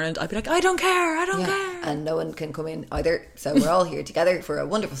stuck in Ireland. I'd be like, I don't care. And no one can come in either. So we're all here together for a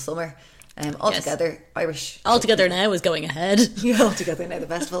wonderful summer. All together, Irish. All together now is going ahead. Yeah, all together now, the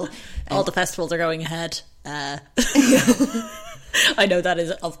festival. All the festivals are going ahead. I know that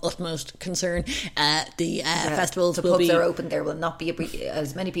is of utmost concern. The festivals the will pubs be are open. There will not be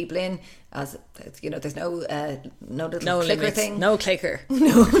as many people in as there's no little clicker limits, thing. no clicker.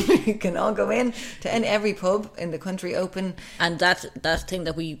 No, you can all go in to every pub in the country open. And that thing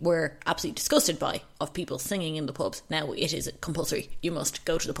that we were absolutely disgusted by of people singing in the pubs. Now it is compulsory. You must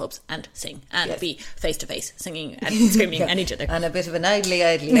go to the pubs and sing and be face to face singing and screaming at each other. And a bit of an idly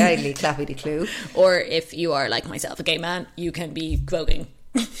clappy-de-clue. Or if you are like myself, a gay man, you can be voguing.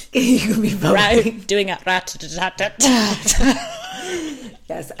 You can be voguing. Doing a rat.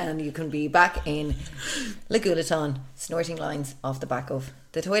 Yes, and you can be back in Lagulaton, snorting lines off the back of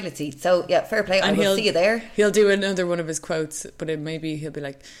the toilet seat. So yeah, fair play. I will see you there. He'll do another one of his quotes, but maybe he'll be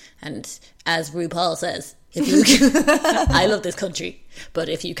like, and as RuPaul says, if you I love this country, but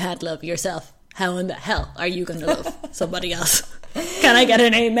if you can't love yourself, how in the hell are you going to love somebody else? Can I get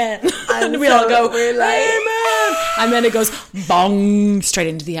an amen? And we all go, we're like, amen. And then it goes bong straight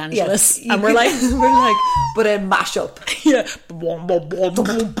into the Angelus. Yes, and we're like, but a mashup. Yeah.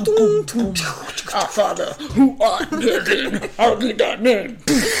 Our Father, who art in heaven, hallowed be thy name.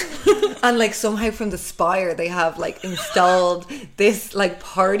 And like somehow from the spire they have like installed this like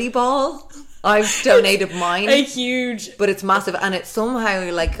party ball. I've donated mine. A huge, but it's massive, and it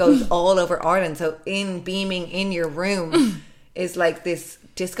somehow like goes all over Ireland. So in beaming in your room is like this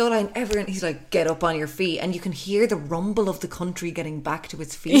disco line. Everyone, he's like, get up on your feet, and you can hear the rumble of the country getting back to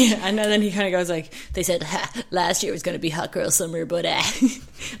its feet. Yeah, and then he kind of goes like, they said last year was going to be hot girl summer, but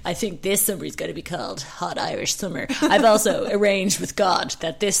I think this summer is going to be called hot Irish summer. I've also arranged with God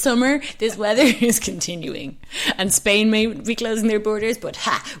that this summer this weather is continuing, and Spain may be closing their borders, but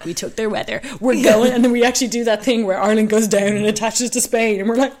we took their weather, we're going. And then we actually do that thing where Ireland goes down and attaches to Spain, and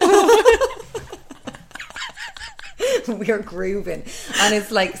we're like, oh. We are grooving. And it's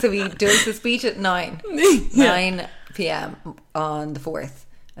like, so he does the speech at 9 p.m. on the 4th,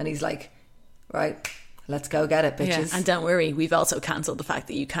 and he's like, right, let's go get it, bitches. Yeah, and don't worry, we've also cancelled the fact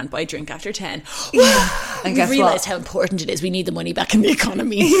that you can't buy drink after 10. Yeah. And we've realised how important it is. We need the money back in the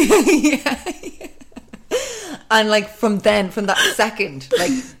economy. Yeah. And like from that second,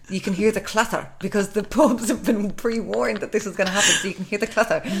 like you can hear the clatter, because the pubs have been pre-warned that this was going to happen, so you can hear the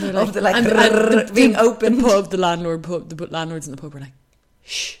clatter of the being open. The landlords in the pub were like,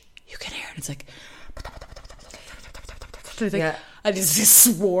 shh, you can hear it. It's like, yeah. And it's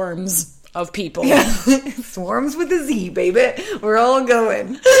just swarms of people. Yeah. Swarms with a Z, baby. We're all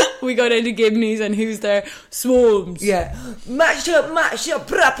going. We go down to Gibney's, and who's there? Swarms. Yeah. Mash up,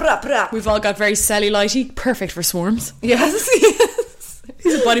 brah, brah, brah. We've all got very cellulite-y, perfect for swarms. Yes, yes.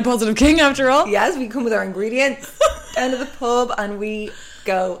 He's a body positive king after all. Yes, we come with our ingredients down to the pub and we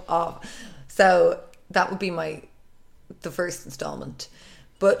go off. So that would be the first installment.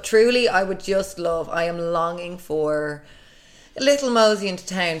 But truly, I am longing for a little mosey into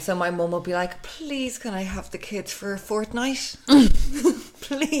town, so my mum will be like, please, can I have the kids for a fortnight?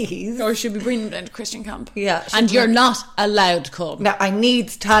 Please. Or should we bring them down to Christian camp? Yeah. And you're not allowed to come. No, I need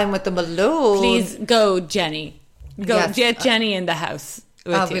time with them alone. Please go, Jenny. Go, yes. Get Jenny in the house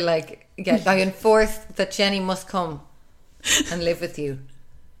with I'll you. be like, yeah, I enforce that Jenny must come and live with you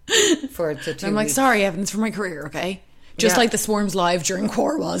for the 2 I'm like, weeks. sorry, Evan, it's for my career, okay? Just like the Swarms Live during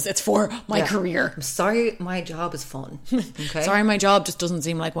Core was. It's for my career. I'm sorry, my job is fun. Okay? Sorry, my job just doesn't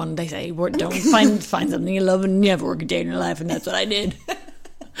seem like one they say. Don't find something you love and you have to work a day in your life, and that's what I did.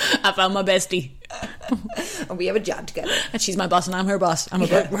 I found my bestie. And we have a job together. And she's my boss and I'm her boss.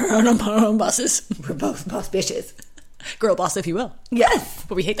 We're our own bosses. We're both boss bitches. Girl boss, if you will. Yes.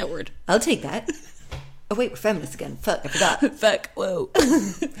 But we hate that word. I'll take that. Oh wait, we're feminists again. Fuck, I forgot. Fuck, whoa.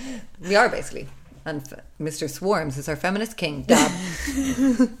 We are basically. And Mr. Swarms is our feminist king. Dab.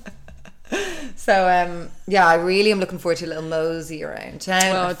 So, yeah, I really am looking forward to a little mosey around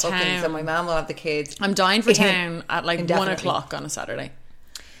town. So my mum will have the kids. I'm dying for town at like 1 o'clock on a Saturday.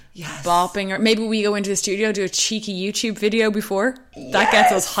 Yes. Bopping, or maybe we go into the studio, do a cheeky YouTube video before. Yes. That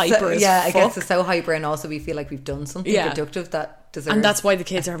gets us hyper as fuck. It gets us so hyper, and also we feel like we've done something productive that deserves. And that's why the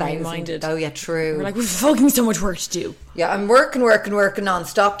kids are minded. Oh yeah, true. We're like, we've fucking so much work to do. Yeah, I'm working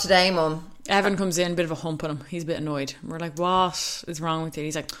non-stop today, Mum. Evan comes in, bit of a hump on him. He's a bit annoyed. We're like, what is wrong with you?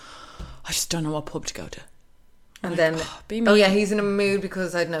 He's like, I just don't know what pub to go to. And then, he's in a mood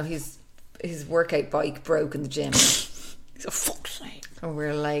because, I don't know, his workout bike broke in the gym. He's a fuck's sake. And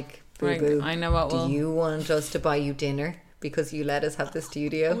we're like, boo-boo, I know what will. Do you want us to buy you dinner? Because you let us have the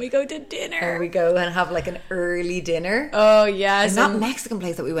studio. And we go to dinner. And we go and have like an early dinner. Oh, yes. And that Mexican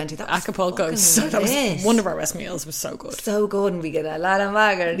place that we went to, that was Acapulco. That was one of our best meals. It was so good. So good. And we get a lot of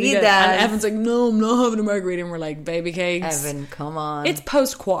margaritas. And Evan's like, no, I'm not having a margarita. And we're like, baby cakes. Evan, come on. It's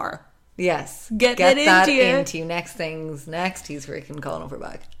post-quar. Yes. Get that into you. Next, he's freaking calling for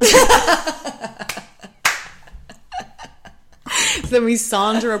back. So then we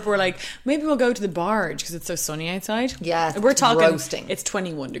saunter up. We're like, maybe we'll go to the barge because it's so sunny outside. Yeah, we're talking roasting. It's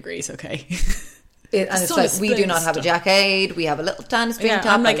 21 degrees. Okay. And it's like we do not have a jacket. We have a little tan string top.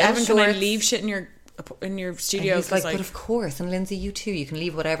 I'm like, Evan, can I leave shit in your studio? And he's like, but of course. And Lindsay, you too. You can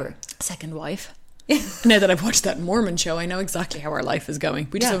leave whatever. Second wife. Now that I've watched that Mormon show, I know exactly how our life is going.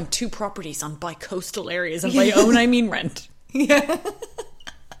 We just own 2 properties on bi-coastal areas, and by own I mean rent. Yeah.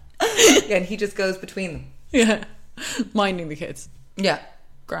 And he just goes between them. Yeah. Minding the kids. Yeah.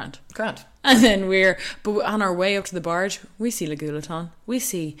 Grand. And then but on our way up to the barge, we see Lagulaton. We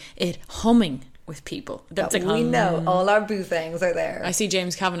see it humming with people. That's like, we know all our boo things are there. I see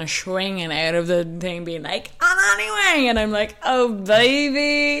James Kavanagh swinging out of the thing being like, on anyway, and I'm like, oh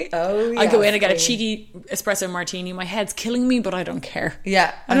baby. Oh yeah. I go in and get a cheeky espresso martini. My head's killing me, but I don't care.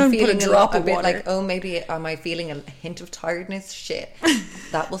 Yeah. I don't put a drop of water. Like, oh, maybe am I feeling a hint of tiredness? Shit.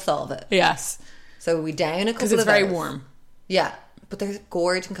 That will solve it. Yes. So we down a couple of because it's very warm. Yeah. But they're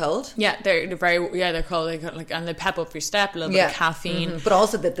gorge and cold. Yeah, they're cold. They like, and they pep up your step, a little bit of caffeine. Mm-hmm. But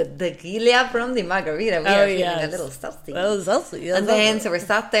also the gila from the margarita. We are feeling a little saucy. And then, so we're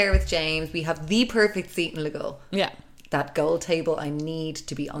sat there with James. We have the perfect seat in Lagull. Yeah. That gold table, I need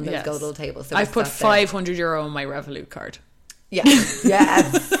to be on those gold tables. So I've put €500 on my Revolut card. Yeah.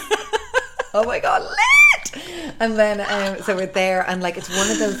 Yes. Oh my God, lit! And then, so we're there, and like, it's one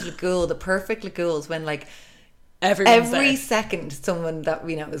of those Lagool, the perfect Lagools, when like, every second someone that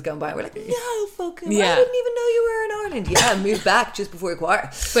we know is going by, we're like, no fucking, I didn't even know you were in Ireland. Yeah, move back just before choir.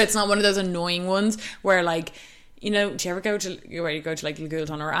 But it's not one of those annoying ones where like, you know, do you ever go to where you go to like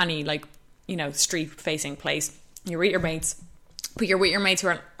Lagoulton or any like, you know, street facing place, you're with your mates, but you're with your mates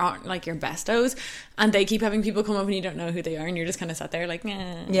who aren't like your bestos, and they keep having people come up and you don't know who they are, and you're just kind of sat there like,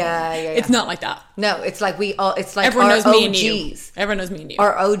 nah. Yeah. It's not like that. No, it's like it's like everyone knows our me OGs. and you. Everyone knows me and you.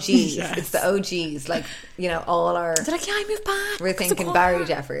 Our OGs. Yes. It's the OGs. Like, you know, all our... They're like, yeah, I moved back. We're thinking Barry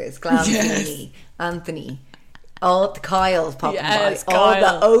Jeffers, Glam Anthony, all the Kyles popping by.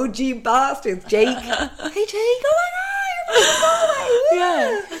 Kyle. All the OG bastards. Jake. Hey, Jake. Oh my God, you're from Galway.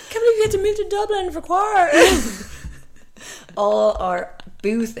 Yeah. I can't believe you had to move to Dublin for choir. All our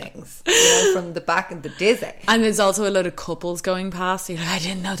boo things, you know, from the back of the dizzy. And there's also a lot of couples going past. You're like, I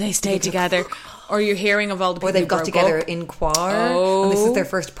didn't know they stayed together. Or you're hearing of all the people or they've who got broke together up. in choir, and this is their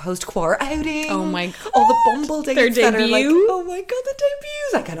first post-choir outing. Oh my God. All the Bumble dates Their that are like, debut. oh my God, the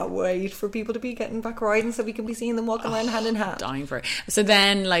debuts. I cannot wait for people to be getting back riding so we can be seeing them walking around hand in hand. Dying for it. So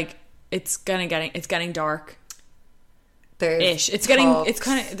then, like, it's getting dark. There's It's talks.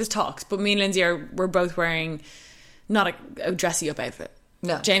 kind of, there's talks, but me and Lindsay we're both wearing not a dressy up outfit.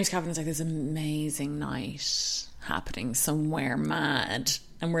 No. James Cavanagh's like, there's an amazing night happening somewhere mad,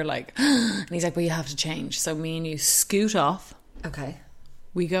 and we're like, and he's like, but you have to change. So me and you scoot off. Okay.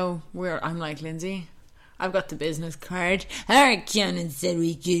 We go. I'm like, Lindsay, I've got the business card. Our accountant said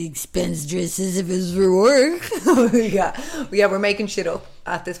we could expense dresses if it's for work. yeah, we're making shit up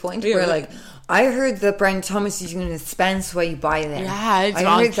at this point. Yeah. We're like, I heard that Brian Thomas is going to expense while you buy them. Yeah, it's I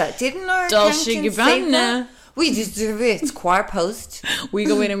wrong. heard that. Didn't our Dolce accountant say Gabbana. that? We deserve it. It's choir post. We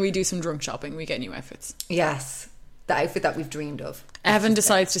go in and we do some drunk shopping. We get new outfits. Yes, the outfit that we've dreamed of. Evan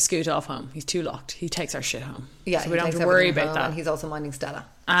decides to scoot off home. He's too locked. He takes our shit home. Yeah, so he we don't have takes to worry everything about home, that. And he's also minding Stella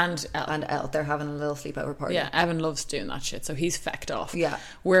And Elle. and Elle. They're having a little sleepover party. Yeah, Evan loves doing that shit, so he's fecked off. Yeah,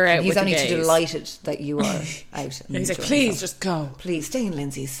 we're out. He's with only the too gays. delighted that you are out. And he's like, enjoying please, yourself. just go. Please stay in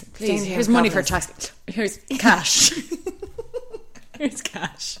Lindsay's. Stay Please, in here's James money for Cavanagh's. tax. Here's cash. Here's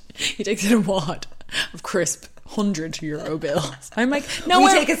cash. He takes out a wad of crisp €100 bills. I'm like, We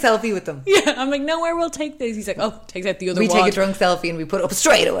nowhere. take a selfie with them. Yeah, I'm like, nowhere we'll take this. He's like, oh, takes out the other We wad. take a drunk selfie and we put it up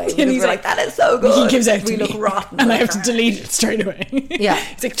straight away. And Because he's we're like, that is so good. He gives out We to look me. rotten. And I have to delete it straight away. Yeah.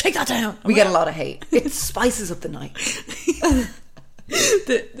 He's like, take that down. We get a lot of hate. It spices up the night.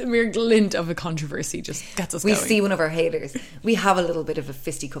 The mere glint of a controversy just gets us We going. see one of our haters. We have a little bit of a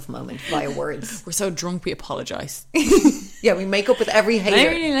fisticuff moment via words. We're so drunk we apologise. Yeah, we make up with every I hater.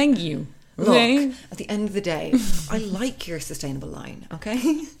 really like you. Look, Okay? at the end of the day, I like your sustainable line,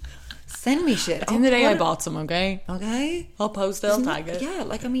 okay? Send me shit. At the end of the day, I bought some, okay? Okay? I'll post it, I'll tag it. Yeah,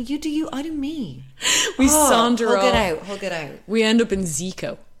 like, I mean, you do you, I do me. We saunter hug off. it out, hug it out. We end up in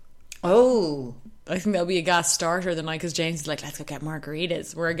Zico. Oh. I think that'll be a gas starter the night because James is like, let's go get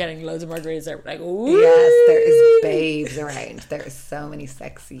margaritas. We're getting loads of margaritas there. We're like, ooh. Yes, there is babes around. There is so many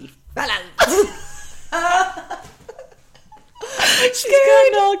sexy fellas. She's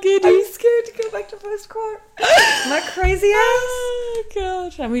getting all giddy. I'm scared to go back to post court. My crazy ass. Oh,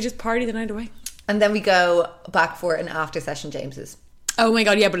 God. And we just party the night away. And then we go back for an after session, James's. Oh my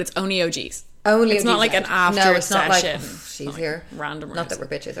God, yeah, but it's only OGs. Only It's not like an after No, it's not like session. she's Not like here. random Not that rooms.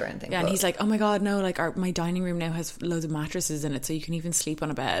 we're bitches or anything. Yeah, and but- he's like, oh my God, no, like my dining room now has loads of mattresses in it, so you can even sleep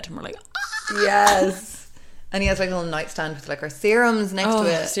on a bed. And we're like, yes. And he has like a little nightstand with like our serums next oh, to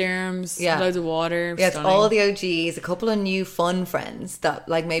it. serums, Yeah. loads of water. Yeah, it's stunning. all the OGs, a couple of new fun friends that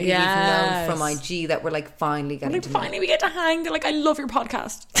like maybe we've Yes. known from IG that we're like finally getting Like, to finally, know. we get to hang. They're like, I love your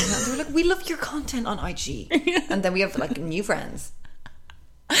podcast. They're like, we love your content on IG. And then we have like new friends.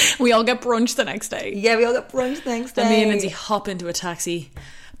 We all get brunch the next day. Yeah, we all got brunch the next day. And me and Lindsay hop into a taxi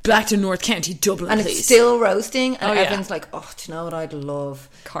back to North County, Dublin, And please. it's still roasting, and Oh, yeah. Evan's like, "Oh, do you know what I'd love?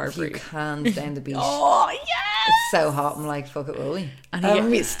 Carberry. A few cans down the beach. Oh, yes! It's so hot." I'm like, "Fuck it, will we?" And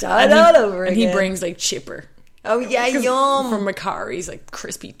we start all over and again. he brings like chipper. Oh yeah, yum. From Macari's, like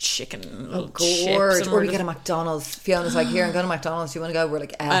crispy chicken, little chips. Gorge. and Or we're we just- get a McDonald's. Fiona's like, here, I'm going to McDonald's. Do you want to go? We're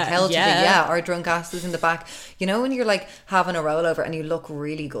like, hell to yeah. the yeah. Our drunk asses in the back. You know when you're like having a rollover and you look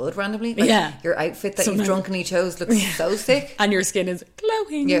really good randomly? Like, Yeah. Your outfit that Sometimes- you've drunkenly chose looks so sick. And your skin is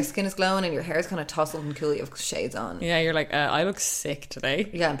glowing. Your skin is glowing and your hair is kind of tousled and cool. You have shades on. Yeah, you're like, I look sick today.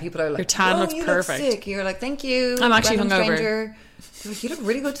 Yeah, and people are like, Your tan "Whoa, looks you perfect." Look sick. You're like, thank you. I'm actually random hungover. stranger. They're like, you look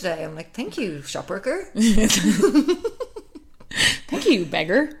really good today. I'm like, thank you, shop worker. Thank you,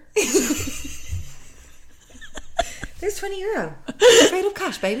 beggar. There's €20. Straight up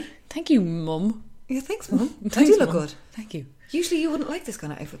cash, baby. Thank you, mum. Yeah, thanks, Mum. I Thanks, do look Mum. good. Thank you. Usually you wouldn't like this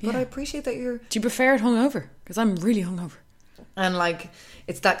kind of outfit, but I appreciate that you're... Do you prefer it hungover? Because I'm really hungover. And like,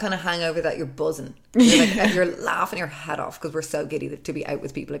 it's that kind of hangover that you're buzzing. You're, like, you're laughing your head off because we're so giddy to be out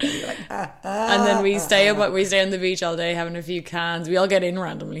with people again. You're like, and then we stay on the beach all day having a few cans. We all get in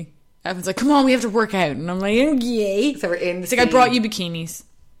randomly. Everyone's like, come on, we have to work out. And I'm like, yay. So we're in. It's like, I brought you bikinis.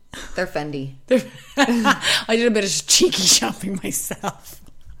 They're Fendi. I did a bit of cheeky shopping myself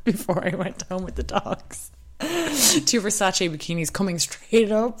before I went home with the dogs. 2 Versace bikinis coming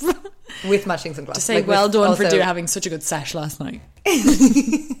straight up. With matching sunglasses. To say, like, well done for having such a good sesh last night.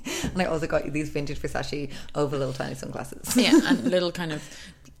 And I also got you these vintage Versace oval little tiny sunglasses. Yeah, and little kind of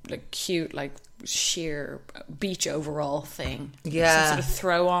like cute, like sheer beach overall thing. Yeah. Some sort of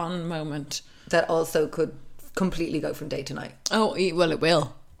throw on moment. That also could completely go from day to night. Oh, well, it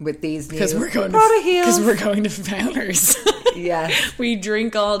will. With these new because we're going to Fowlers. Yes. We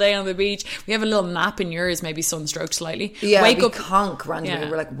drink all day on the beach. We have a little nap in yours, maybe sunstroke slightly. Yeah, wake up, conk randomly. Yeah.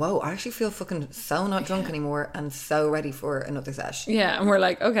 We're like, whoa, I actually feel fucking so not drunk anymore and so ready for another sesh. Yeah, and we're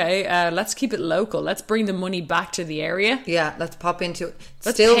like, okay, let's keep it local. Let's bring the money back to the area. Yeah, let's pop into it.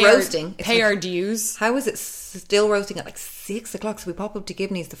 Still roasting. Pay our dues. How is it still roasting at like 6 o'clock? So we pop up to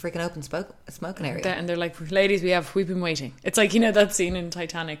Gibney's, the freaking open smoking area. And they're like, ladies, we've been waiting. It's like, you know that scene in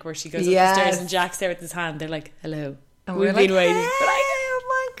Titanic where she goes up the stairs and Jack's there with his hand. They're like, hello. And we've been waiting. Hey, oh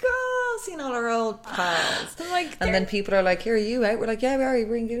my God, seen all our old pals. And then people are like, here, are you out? We're like, yeah, we are.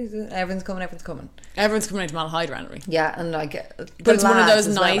 Everyone's coming. Everyone's coming out to Malahide randomly. Yeah, and like, but it's one of those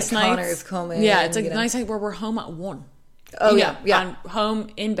nice like nights. Connor's coming. Yeah, it's like a nice night where we're home at 1. Oh yeah. And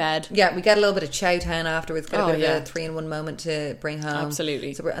home in bed. Yeah, we get a little bit of chow town afterwards. Get a bit of a 3-in-1 moment to bring home.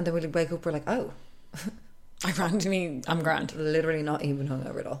 Absolutely. So and then we wake up. We're like, oh, I'm grand. Literally not even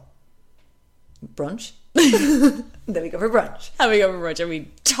hungover at all. Brunch. Then we go for brunch. And we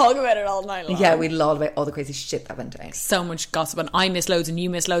talk about it all night long. Yeah, we lolled about all the crazy shit that went down. So much gossip, and I miss loads and you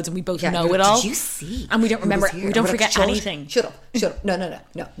miss loads, and we both know it all. Did you see? And we don't remember. We don't forget anything. Shut up. No.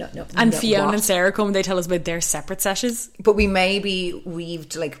 And Fiona and Sarah come and they tell us about their separate sessions. But we maybe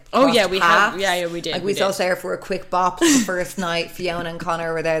weaved like. Oh yeah, we have. Yeah, we did. Like we saw Sarah for a quick bop the first night. Fiona and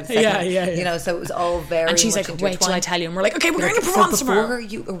Connor were there the second. Yeah. You know, so it was all very. And she's like, "Wait till I tell you." And we're like, "Okay, we're going to Provence tomorrow."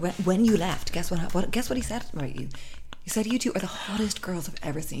 When you left, guess what he said about you? He said, you two are the hottest girls I've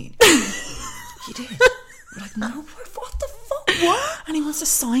ever seen. He did. We're like, no, what the fuck? What? And he wants to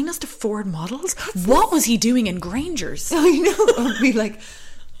sign us to Ford models? What was he doing in Granger's? I know. I'd be like,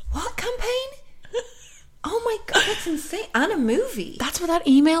 what campaign? Oh my God, that's insane. And a movie. That's what that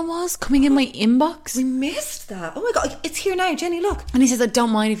email was, coming in my inbox. We missed that. Oh my God, it's here now, Jenny, look. And he says, I don't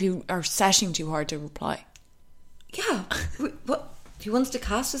mind if you are seshing too hard to reply. Yeah. What? He wants to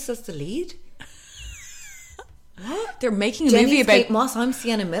cast us as the lead? What? They're making a Jenny's movie about Kate Moss. I'm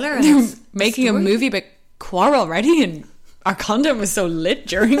Sienna Miller. And they're making a movie about Quar already, and our content was so lit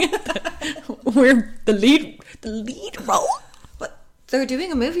during it that we're the lead role. What? They're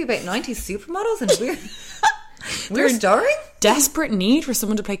doing a movie about 90s supermodels, and we're starring? Desperate need for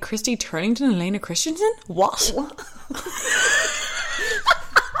someone to play Christy Turlington and Elena Christensen. What?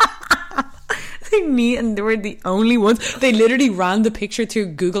 They need, and they were the only ones. They literally ran the picture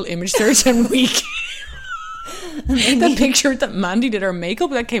through Google image search, and we. The picture that Mandy did her makeup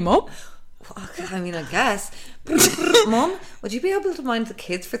that came up. I mean, I guess. Mum, would you be able to mind the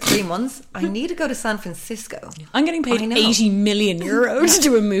kids for 3 months? I need to go to San Francisco. I'm getting paid 80 million euros to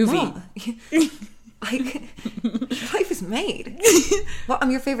do a movie. Mom, life is made. What?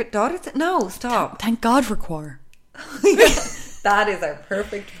 I'm your favourite daughter? No, stop. Thank God for Quar. That is our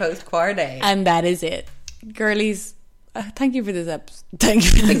perfect post-Quar day. And that is it. Girlies. Thank you for this episode. Thank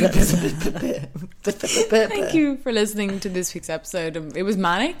you for listening to this week's episode. It was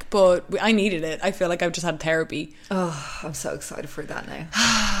manic, but I needed it. I feel like I've just had therapy. Oh, I'm so excited for that now.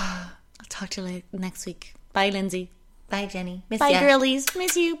 I'll talk to you next week. Bye, Lindsay. Bye, Jenny. Miss ya. Girlies.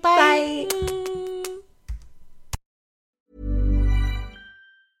 Miss you. Bye.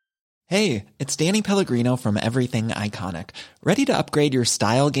 Hey, it's Danny Pellegrino from Everything Iconic. Ready to upgrade your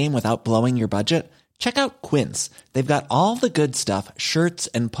style game without blowing your budget? Check out Quince. They've got all the good stuff, shirts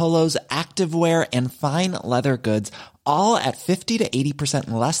and polos, activewear, and fine leather goods, all at 50 to 80%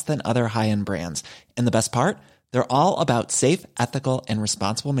 less than other high-end brands. And the best part? They're all about safe, ethical, and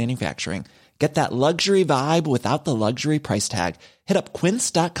responsible manufacturing. Get that luxury vibe without the luxury price tag. Hit up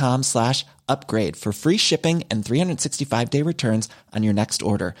quince.com/upgrade for free shipping and 365-day returns on your next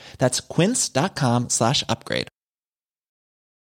order. That's quince.com/upgrade.